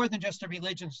is more than just a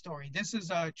religion story. This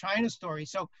is a China story.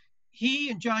 So he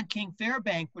and John King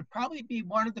Fairbank would probably be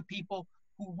one of the people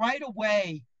who right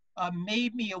away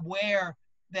made me aware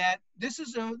that this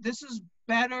is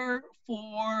better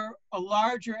for a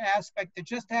larger aspect that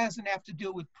just doesn't have to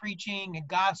do with preaching and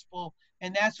gospel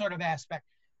and that sort of aspect.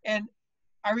 And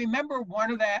I remember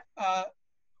one of that a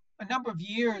number of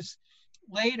years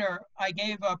later, I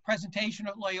gave a presentation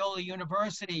at Loyola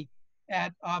University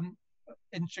at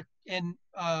in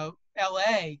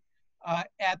LA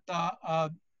at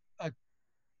the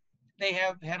they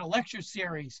have had a lecture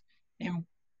series, and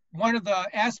one of the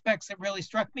aspects that really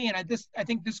struck me, and I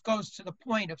think this goes to the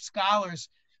point of scholars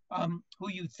who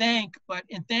you thank, but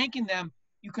in thanking them,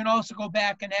 you can also go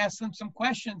back and ask them some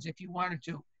questions if you wanted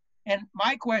to. And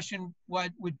my question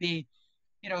would be,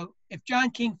 if John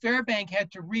King Fairbank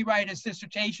had to rewrite his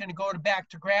dissertation and go back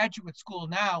to graduate school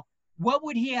now, what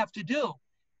would he have to do?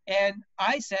 And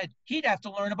I said, he'd have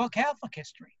to learn about Catholic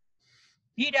history.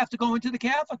 He'd have to go into the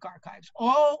Catholic archives.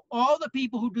 All the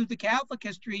people who do the Catholic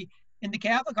history in the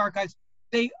Catholic archives,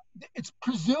 it's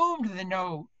presumed they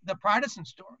know the Protestant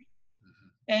story.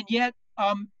 Mm-hmm. And yet,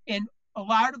 in a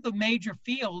lot of the major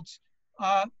fields,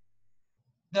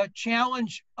 the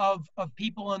challenge of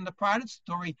people in the Protestant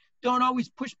story don't always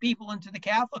push people into the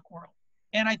Catholic world.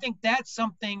 And I think that's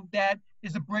something that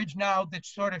is a bridge now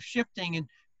that's sort of shifting. And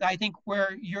I think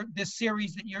where this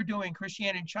series that you're doing,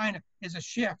 Christianity in China, is a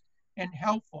shift and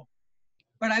helpful.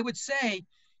 But I would say,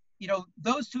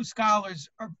 those two scholars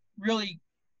are really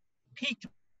piqued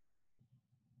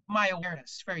my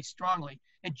awareness very strongly.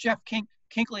 And Jeff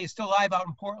Kinkley is still alive out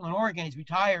in Portland, Oregon. He's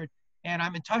retired, and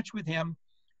I'm in touch with him.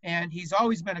 And he's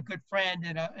always been a good friend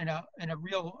and a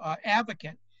real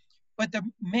advocate. But the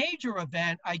major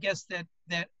event, I guess, that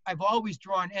I've always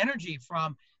drawn energy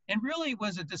from, and really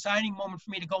was a deciding moment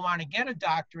for me to go on and get a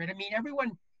doctorate. I mean,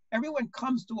 everyone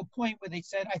comes to a point where they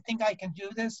said, I think I can do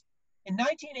this. In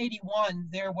 1981,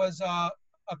 there was a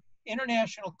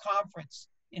international conference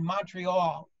in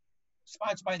Montreal,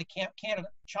 sponsored by the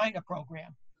Canada-China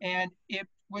program. And it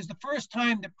was the first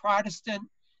time that Protestant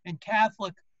and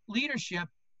Catholic leadership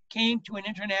came to an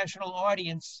international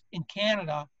audience in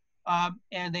Canada,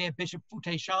 and they had Bishop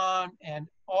Futé-Chan and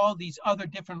all these other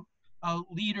different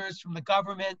leaders from the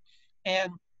government.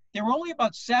 And there were only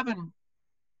about 7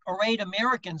 or 8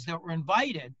 Americans that were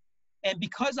invited. And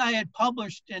because I had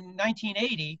published in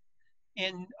 1980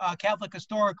 in Catholic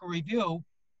Historical Review,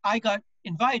 I got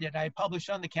invited. I had published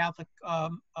on the Catholic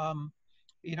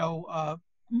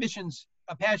missions,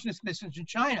 Passionist missions in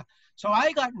China. So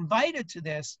I got invited to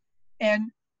this,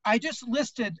 and I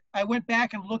went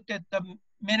back and looked at the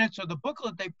minutes or the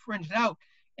booklet they printed out.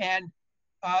 And,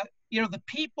 the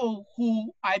people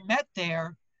who I met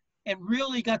there and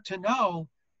really got to know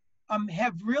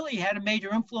have really had a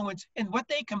major influence. And what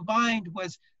they combined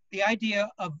was the idea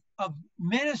of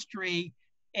ministry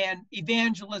and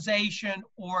evangelization,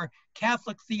 or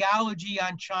Catholic theology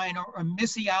on China, or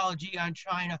missiology on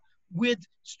China, with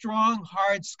strong,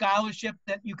 hard scholarship,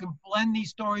 that you can blend these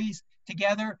stories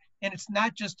together. And it's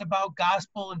not just about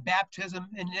gospel and baptism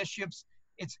initiatives.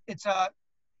 It's a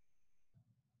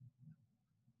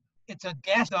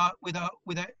guest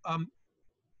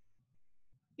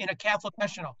in a Catholic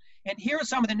national. And here are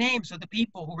some of the names of the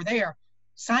people who were there.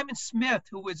 Simon Smith,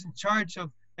 who was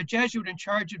a Jesuit in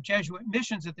charge of Jesuit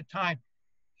missions at the time.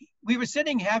 We were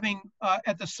standing at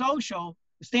the social,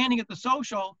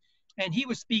 and he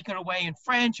was speaking away in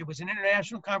French. It was an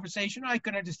international conversation. I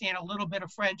could understand a little bit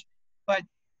of French, but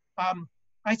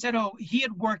I said, he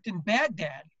had worked in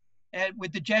Baghdad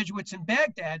with the Jesuits in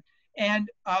Baghdad, and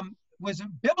was a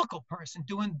biblical person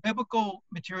doing biblical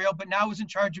material, but now was in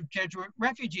charge of Jesuit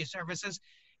refugee services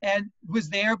and was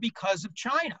there because of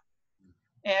China.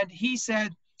 And he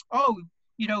said, we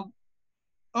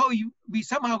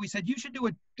said, you should do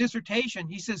a dissertation.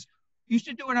 He says, you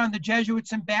should do it on the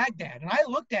Jesuits in Baghdad. And I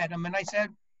looked at him and I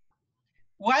said,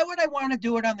 why would I want to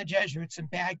do it on the Jesuits in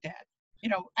Baghdad?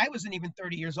 I wasn't even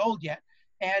 30 years old yet.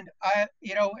 And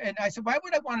I said, why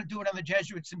would I want to do it on the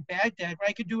Jesuits in Baghdad when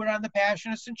I could do it on the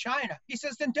Passionists in China? He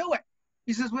says, then do it.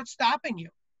 He says, what's stopping you?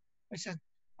 I said,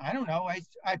 I don't know.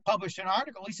 I published an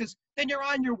article. He says, then you're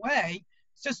on your way.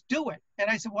 Just do it.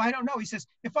 And I said, well, I don't know. He says,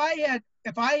 if I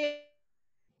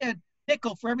had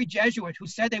nickel for every Jesuit who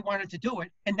said they wanted to do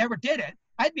it and never did it,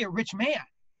 I'd be a rich man.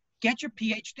 Get your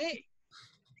PhD.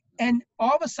 And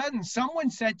all of a sudden,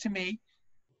 someone said to me,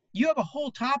 you have a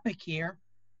whole topic here,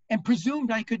 and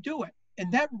presumed I could do it.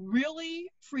 And that really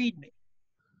freed me,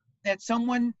 that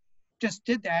someone just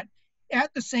did that.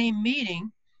 At the same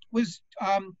meeting, was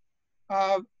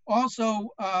also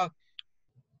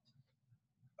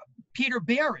Peter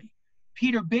Barry.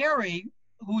 Peter Barry,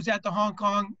 who's at the Hong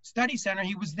Kong Study Center,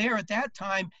 he was there at that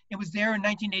time and was there in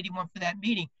 1981 for that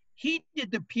meeting. He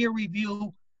did the peer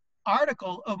review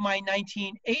article of my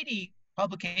 1980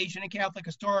 publication in Catholic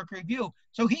Historic Review.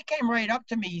 So he came right up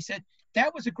to me. He said,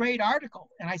 "That was a great article."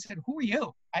 And I said, "Who are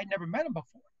you?" I'd never met him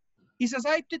before. He says,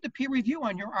 "I did the peer review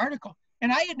on your article."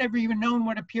 And I had never even known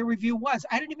what a peer review was.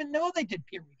 I didn't even know they did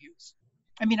peer reviews.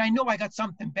 I mean, I know I got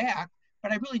something back,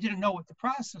 but I really didn't know what the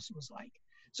process was like.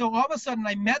 So all of a sudden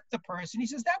I met the person. He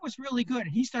says, "That was really good."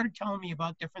 And he started telling me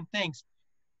about different things.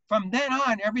 From then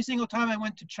on, every single time I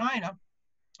went to China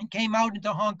and came out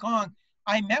into Hong Kong,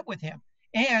 I met with him.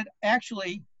 And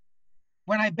actually,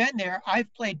 when I've been there,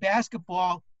 I've played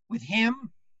basketball with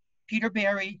him, Peter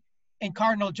Barry, and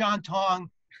Cardinal John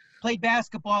Tong, played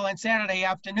basketball on Saturday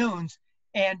afternoons.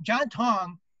 And John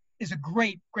Tong is a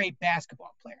great, great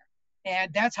basketball player.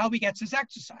 And that's how he gets his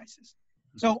exercises.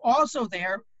 So also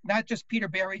there, not just Peter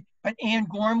Barry, but Anne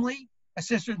Gormley, a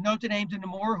sister of Notre Dame de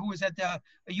Namur, who was at the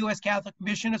U.S. Catholic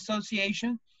Mission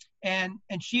Association. And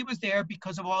she was there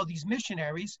because of all these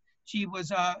missionaries. She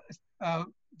was a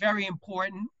very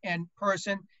important and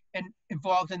person and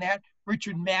involved in that.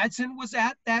 Richard Madsen was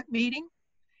at that meeting.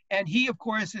 And he, of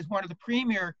course, is one of the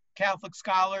premier Catholic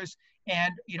scholars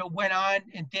and, went on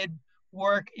and did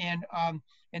work in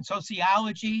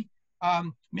sociology.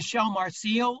 Michel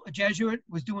Marcial, a Jesuit,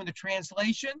 was doing the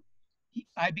translation.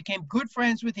 I became good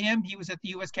friends with him. He was at the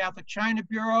U.S. Catholic China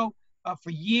Bureau for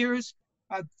years.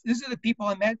 These are the people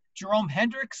I met. Jerome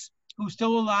Hendricks, who's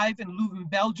still alive in Leuven,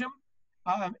 Belgium,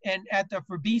 and at the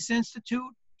Verbies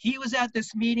Institute. He was at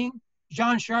this meeting.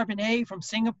 Jean Charbonnet from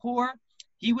Singapore,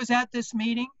 he was at this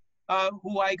meeting,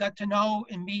 who I got to know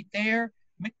and meet there.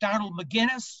 McDonald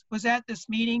McGuinness was at this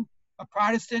meeting, a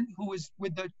Protestant who was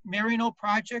with the Maryknoll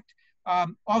Project.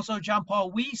 Also John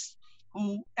Paul Weiss,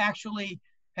 who actually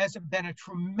has been a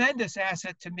tremendous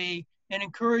asset to me and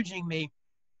encouraging me.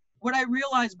 What I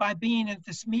realized by being at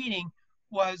this meeting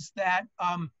was that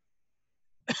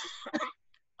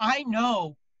I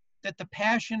know that the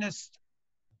Passionist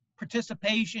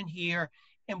participation here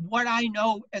and what I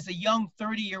know as a young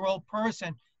 30-year-old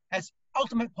person has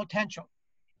ultimate potential.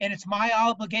 And it's my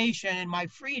obligation and my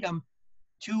freedom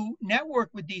to network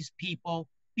with these people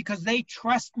because they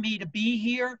trust me to be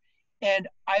here. And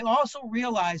I also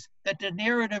realized that the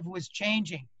narrative was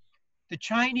changing. The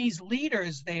Chinese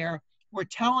leaders there were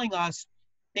telling us,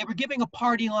 they were giving a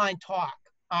party line talk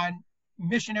on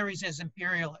missionaries as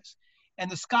imperialists. And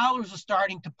the scholars are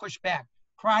starting to push back.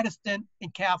 Protestant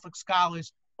and Catholic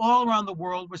scholars all around the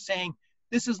world were saying,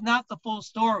 this is not the full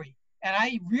story. And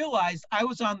I realized I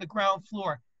was on the ground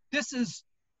floor. This is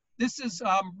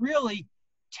really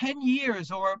 10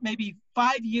 years or maybe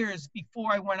 5 years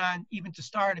before I went on even to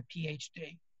start a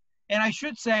PhD. And I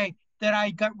should say that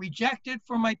I got rejected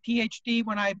for my PhD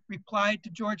when I replied to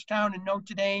Georgetown and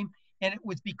Notre Dame. And it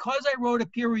was because I wrote a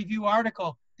peer review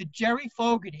article that Jerry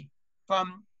Fogarty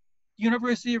from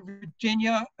University of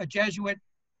Virginia, a Jesuit,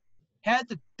 had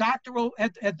the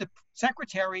had the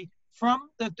secretary from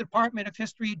the Department of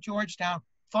History at Georgetown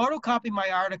photocopy my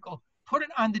article, put it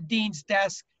on the dean's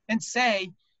desk, and say,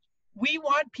 we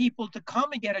want people to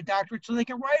come and get a doctorate so they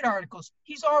can write articles.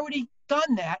 He's already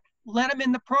done that. Let him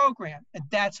in the program. And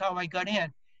that's how I got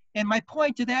in. And my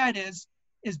point to that is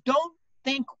don't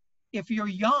think if you're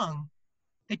young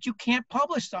that you can't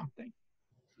publish something.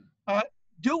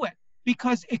 Do it,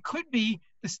 because it could be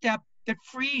the step that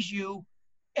frees you.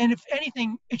 And if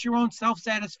anything, it's your own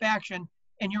self-satisfaction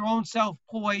and your own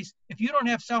self-poise. If you don't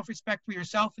have self-respect for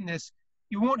yourself in this,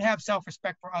 you won't have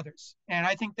self-respect for others. And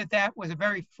I think that that was a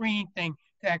very freeing thing,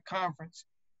 that conference.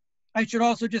 I should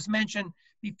also just mention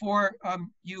before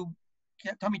you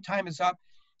tell me time is up,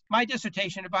 my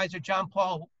dissertation advisor, John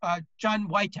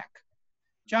Witek.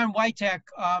 John Witek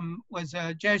was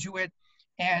a Jesuit,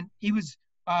 and he was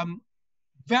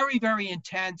very, very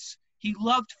intense. He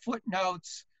loved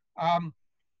footnotes,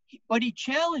 but he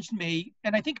challenged me,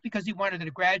 and I think because he wanted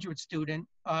a graduate student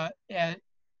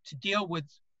to deal with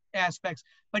aspects,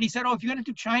 but he said, oh, if you're going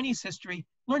to do Chinese history,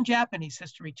 learn Japanese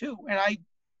history too. And I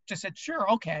just said,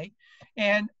 sure, okay.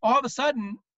 And all of a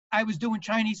sudden, I was doing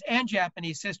Chinese and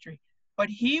Japanese history. But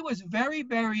he was very,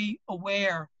 very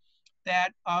aware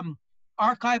that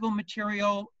archival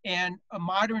material and a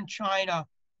modern China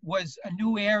was a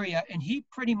new area. And he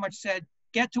pretty much said,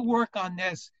 get to work on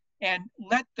this and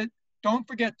don't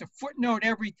forget to footnote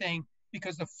everything,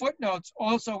 because the footnotes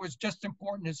also is just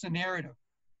important as the narrative.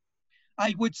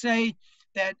 I would say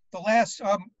that the last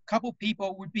couple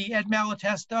people would be Ed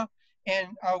Malatesta and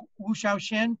Wu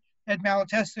Shaoxin. Ed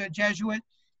Malatesta, a Jesuit,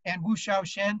 and Wu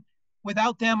Shaoxin.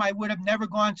 Without them, I would have never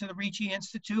gone to the Ricci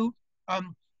Institute.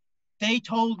 They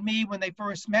told me when they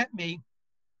first met me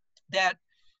that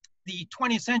the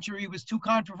 20th century was too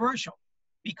controversial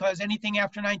because anything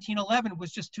after 1911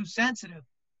 was just too sensitive.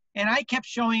 And I kept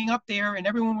showing up there and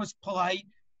everyone was polite.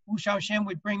 Wu Shaoxin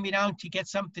would bring me down to get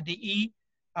something to eat.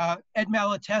 Ed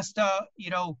Malatesta,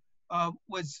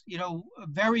 was,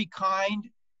 very kind,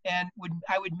 and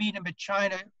I would meet him at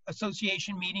China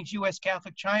Association meetings, U.S.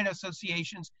 Catholic China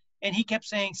Associations, and he kept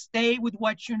saying, stay with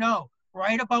what you know,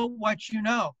 write about what you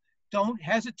know. Don't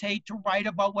hesitate to write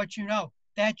about what you know.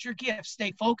 That's your gift.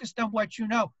 Stay focused on what you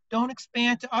know. Don't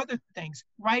expand to other things.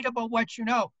 Write about what you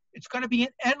know. It's going to be an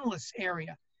endless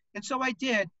area. And so I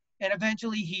did, and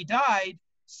eventually he died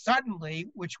suddenly,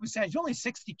 which was sad. He's only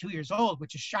 62 years old,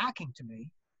 which is shocking to me,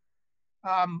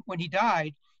 when he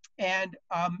died. And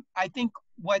I think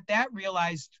what that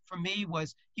realized for me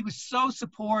was he was so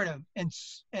supportive and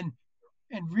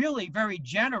really very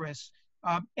generous,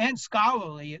 and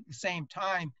scholarly at the same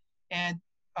time, and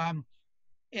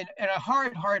a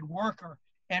hard worker.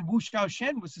 And Wu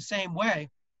Shaoxin was the same way.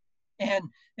 And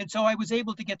so I was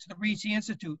able to get to the Ricci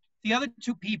Institute. The other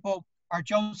two people are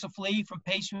Joseph Lee from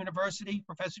Pace University,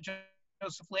 Professor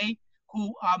Joseph Lee,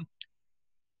 who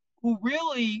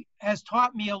really has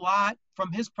taught me a lot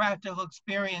from his practical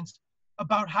experience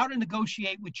about how to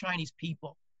negotiate with Chinese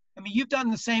people. I mean, you've done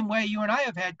the same way. You and I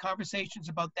have had conversations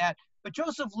about that. But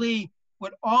Joseph Lee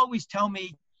would always tell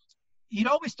me, he'd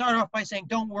always start off by saying,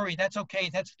 don't worry, that's okay.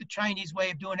 That's the Chinese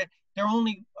way of doing it. They're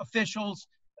only officials.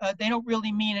 They don't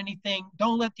really mean anything.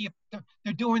 Don't let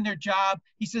they're doing their job.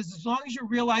 He says, as long as you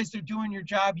realize they're doing your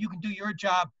job, you can do your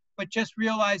job. But just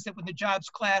realize that when the jobs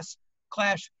clash,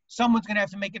 someone's going to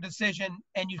have to make a decision,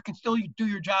 and you can still do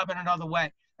your job in another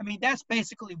way. I mean, that's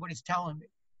basically what he's telling me.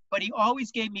 But he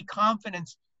always gave me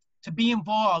confidence to be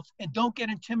involved and don't get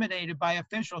intimidated by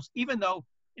officials, even though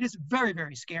it is very,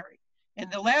 very scary.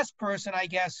 And the last person, I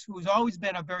guess, who's always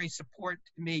been a very support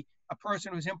to me, a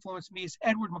person who's influenced me, is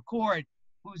Edward McCord,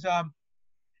 who's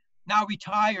now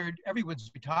retired.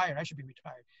 Everyone's retired. I should be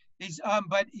retired.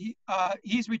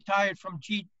 He's retired from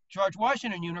George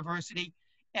Washington University,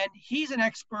 and he's an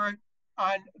expert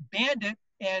on bandit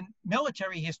and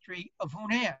military history of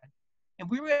Hunan. And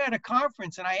we were at a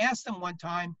conference, and I asked him one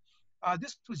time,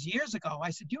 this was years ago, I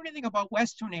said, do you know anything about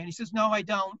West Hunan? He says, no, I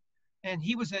don't. And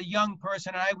he was a young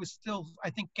person, and I was still,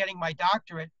 I think, getting my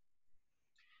doctorate.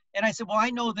 And I said, well, I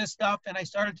know this stuff. And I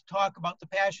started to talk about the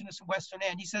Passionists in West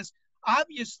Hunan. He says,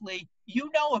 obviously,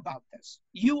 you know about this.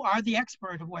 You are the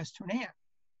expert of West Hunan.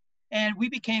 And we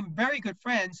became very good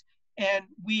friends. And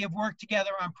we have worked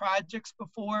together on projects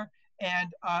before.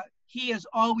 And he has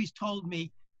always told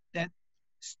me that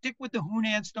stick with the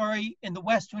Hunan story and the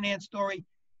West Hunan story,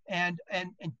 and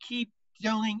keep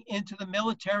drilling into the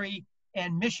military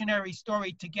and missionary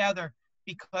story together,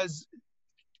 because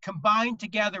combined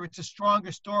together, it's a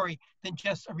stronger story than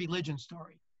just a religion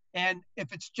story. And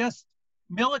if it's just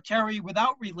military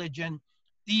without religion,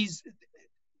 the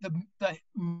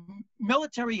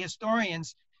military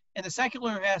historians and the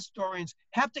secular historians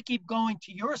have to keep going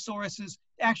to your sources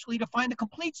actually to find a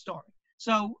complete story.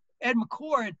 So Ed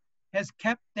McCord has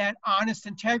kept that honest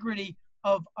integrity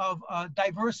of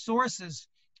diverse sources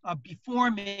before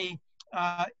me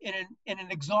in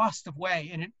an exhaustive way,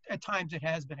 and at times it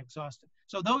has been exhaustive.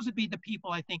 So those would be the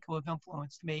people I think who have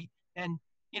influenced me, and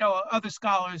other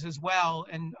scholars as well,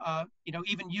 and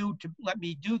even you to let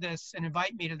me do this and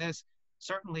invite me to this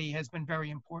certainly has been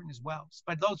very important as well.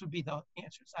 But those would be the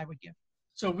answers I would give.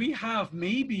 So we have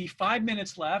maybe 5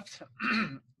 minutes left,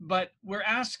 but we're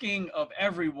asking of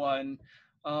everyone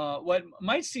what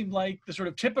might seem like the sort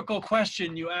of typical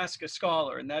question you ask a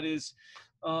scholar, and that is,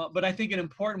 but I think an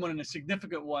important one and a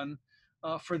significant one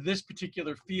for this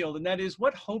particular field, and that is,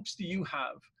 what hopes do you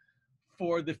have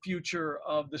for the future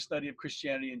of the study of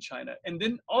Christianity in China? And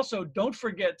then also, don't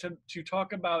forget to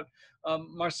talk about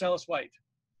Marcellus White.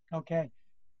 Okay.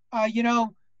 I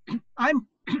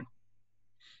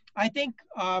think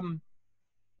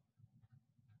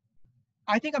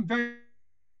I'm very,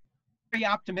 very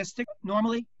optimistic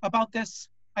normally about this.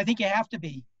 I think you have to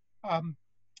be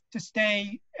to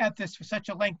stay at this for such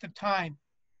a length of time.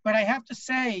 But I have to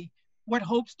say, what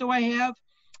hopes do I have?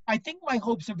 I think my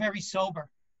hopes are very sober,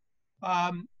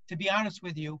 to be honest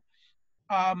with you.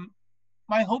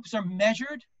 My hopes are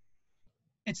measured.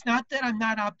 It's not that I'm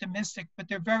not optimistic, but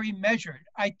they're very measured.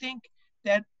 I think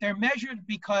that they're measured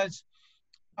because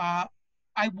I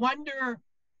wonder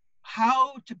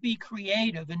how to be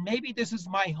creative, and maybe this is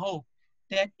my hope,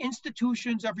 that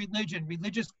institutions of religion,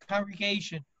 religious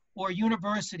congregation, or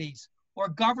universities, or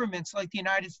governments like the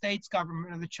United States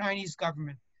government or the Chinese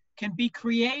government can be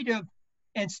creative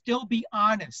and still be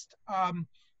honest.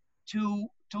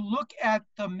 To look at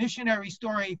the missionary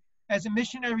story as a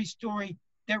missionary story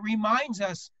that reminds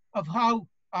us of how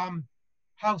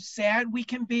sad we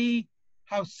can be,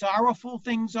 how sorrowful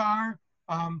things are,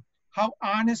 how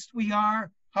honest we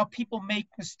are, how people make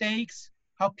mistakes,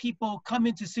 how people come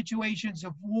into situations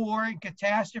of war and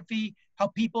catastrophe, how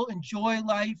people enjoy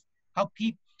life, how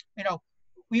people, you know,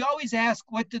 we always ask,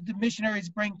 what did the missionaries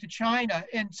bring to China?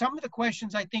 And some of the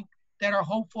questions I think that are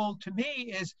hopeful to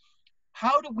me is,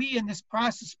 how do we in this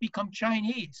process become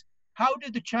Chinese? How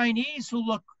did the Chinese who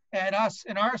look at us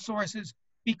and our sources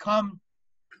become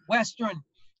Western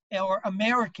or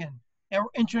American or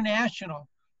international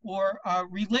or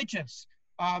religious,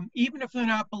 even if they're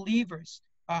not believers?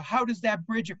 How does that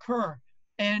bridge occur?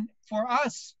 And for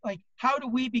us, like, how do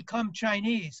we become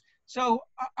Chinese? So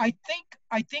I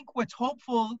think what's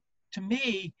hopeful to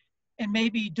me, and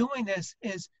maybe doing this,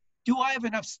 is, do I have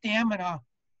enough stamina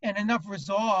and enough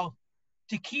resolve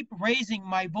to keep raising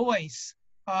my voice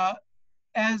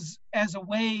as a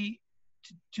way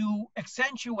to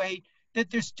accentuate that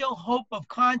there's still hope of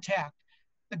contact.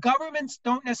 The governments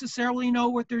don't necessarily know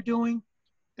what they're doing.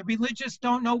 The religious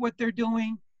don't know what they're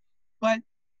doing. But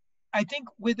I think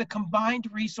with the combined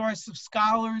resource of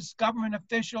scholars, government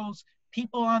officials,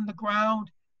 people on the ground,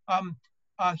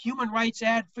 human rights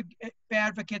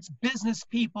advocates, business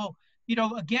people,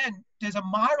 again, there's a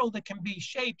model that can be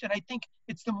shaped. And I think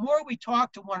it's the more we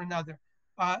talk to one another.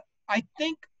 I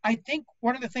think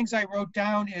one of the things I wrote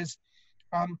down is,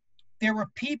 there are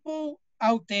people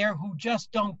out there who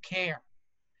just don't care.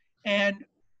 And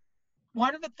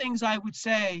one of the things I would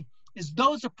say is,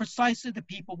 those are precisely the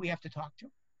people we have to talk to.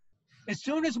 As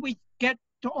soon as we get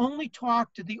to only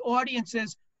talk to the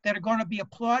audiences that are going to be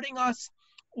applauding us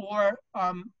or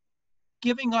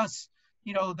giving us,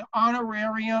 the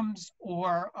honorariums,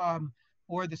 or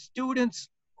the students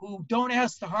who don't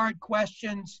ask the hard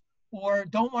questions or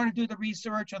don't want to do the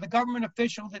research, or the government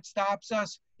official that stops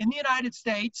us in the United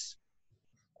States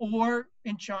or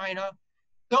in China,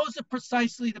 those are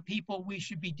precisely the people we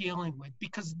should be dealing with,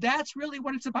 because that's really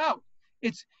what it's about.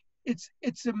 It's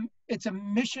a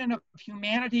mission of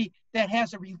humanity that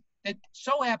that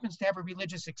so happens to have a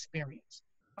religious experience,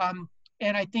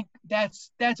 and I think that's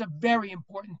a very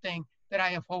important thing that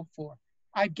I have hope for.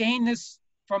 I gained this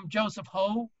from Joseph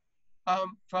Ho,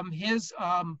 from his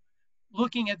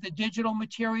looking at the digital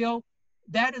material.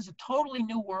 That is a totally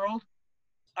new world.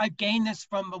 I've gained this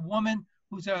from a woman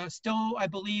who's still, I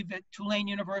believe, at Tulane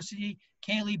University,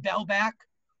 Kaylee Belbach,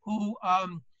 who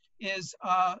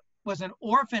was an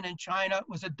orphan in China,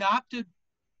 was adopted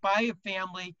by a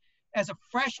family. As a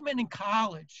freshman in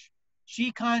college,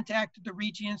 she contacted the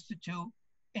Ricci Institute,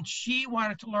 and she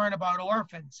wanted to learn about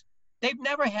orphans. They've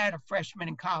never had a freshman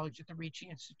in college at the Ricci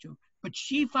Institute, but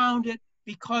she found it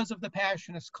because of the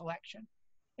Passionist collection.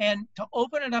 And to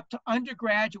open it up to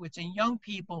undergraduates and young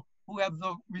people who have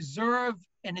the reserve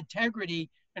and integrity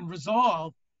and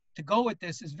resolve to go with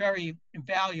this is very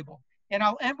invaluable. And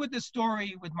I'll end with this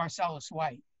story with Marcellus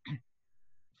White.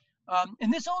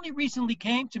 And this only recently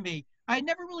came to me. I had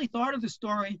never really thought of the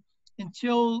story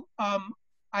until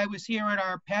I was here at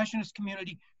our Passionist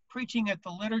community preaching at the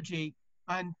liturgy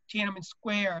on Tiananmen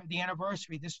Square, the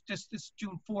anniversary, this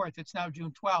June 4th, it's now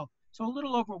June 12th, so a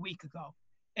little over a week ago.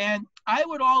 And I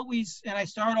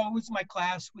start always my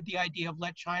class with the idea of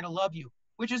 "Let China Love You,"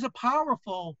 which is a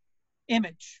powerful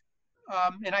image.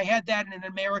 And I had that in an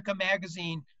America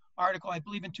Magazine article, I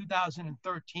believe in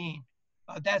 2013.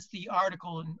 That's the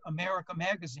article in America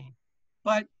Magazine.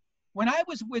 But when I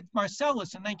was with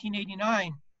Marcellus in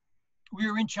 1989, we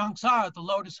were in Changsha at the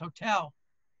Lotus Hotel,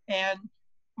 and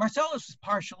Marcellus was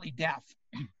partially deaf,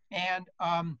 and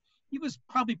he was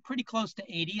probably pretty close to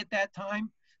 80 at that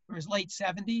time, in his late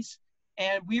 70s,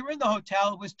 and we were in the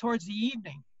hotel. It was towards the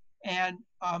evening, and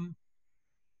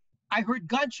I heard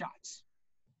gunshots.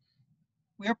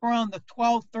 We were up around the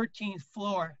 12th, 13th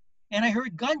floor, and I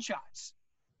heard gunshots,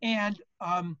 and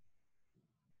I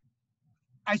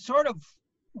sort of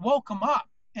woke him up,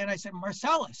 and I said,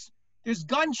 "Marcellus, there's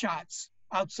gunshots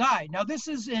outside." Now this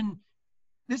is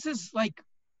like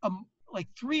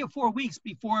 3 or 4 weeks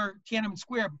before Tiananmen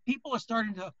Square. People are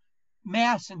starting to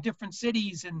mass in different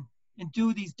cities and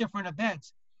do these different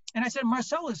events. And I said,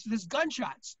 "Marcellus, there's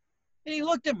gunshots." And he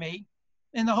looked at me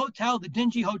in the hotel, the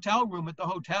dingy hotel room at the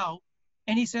hotel,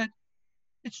 and he said,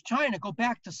 "It's China, go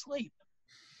back to sleep."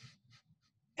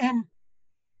 And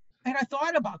I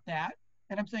thought about that,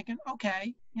 and I'm thinking,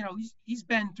 okay, he's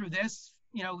been through this,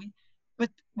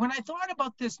 but when I thought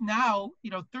about this now,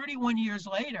 31 years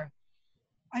later,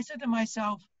 I said to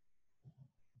myself,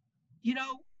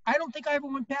 I don't think I ever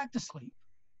went back to sleep.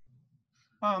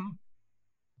 Um,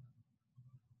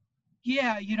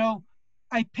 yeah,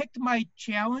 I picked my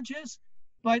challenges,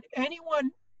 but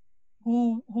anyone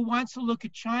who wants to look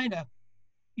at China,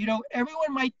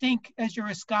 everyone might think as you're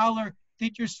a scholar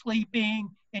that you're sleeping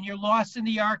and you're lost in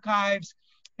the archives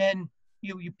and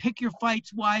you pick your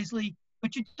fights wisely,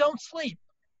 but you don't sleep.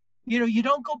 You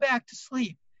don't go back to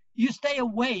sleep. You stay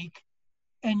awake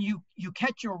and you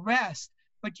catch your rest,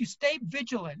 but you stay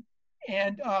vigilant.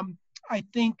 And I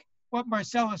think what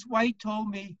Marcellus White told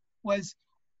me was,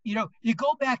 you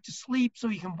go back to sleep so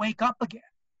you can wake up again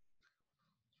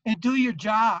and do your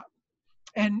job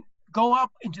and go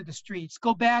up into the streets,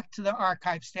 go back to the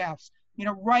archive staffs,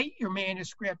 write your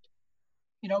manuscript,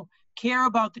 you know, care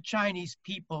about the Chinese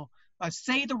people,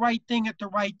 say the right thing at the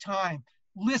right time,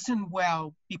 listen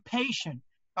well, be patient,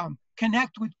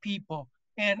 connect with people.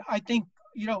 And I think,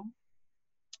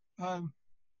 um,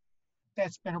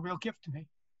 that's been a real gift to me.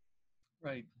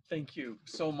 Right. Thank you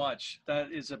so much.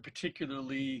 That is a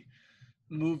particularly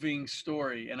moving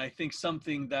story, and I think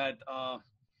something that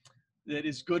that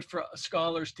is good for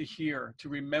scholars to hear, to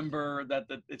remember that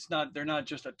it's not, they're not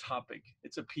just a topic,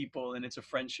 it's a people and it's a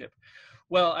friendship.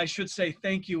 Well, I should say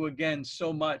thank you again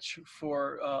so much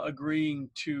for agreeing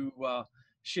to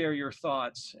share your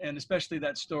thoughts, and especially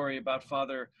that story about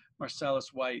Father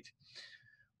Marcellus White.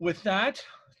 With that,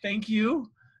 thank you.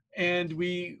 And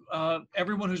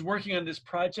everyone who's working on this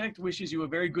project wishes you a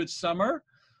very good summer.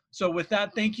 So with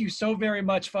that, thank you so very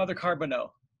much, Father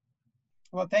Carbonneau.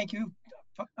 Well, thank you,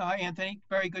 Anthony.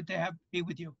 Very good to be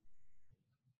with you.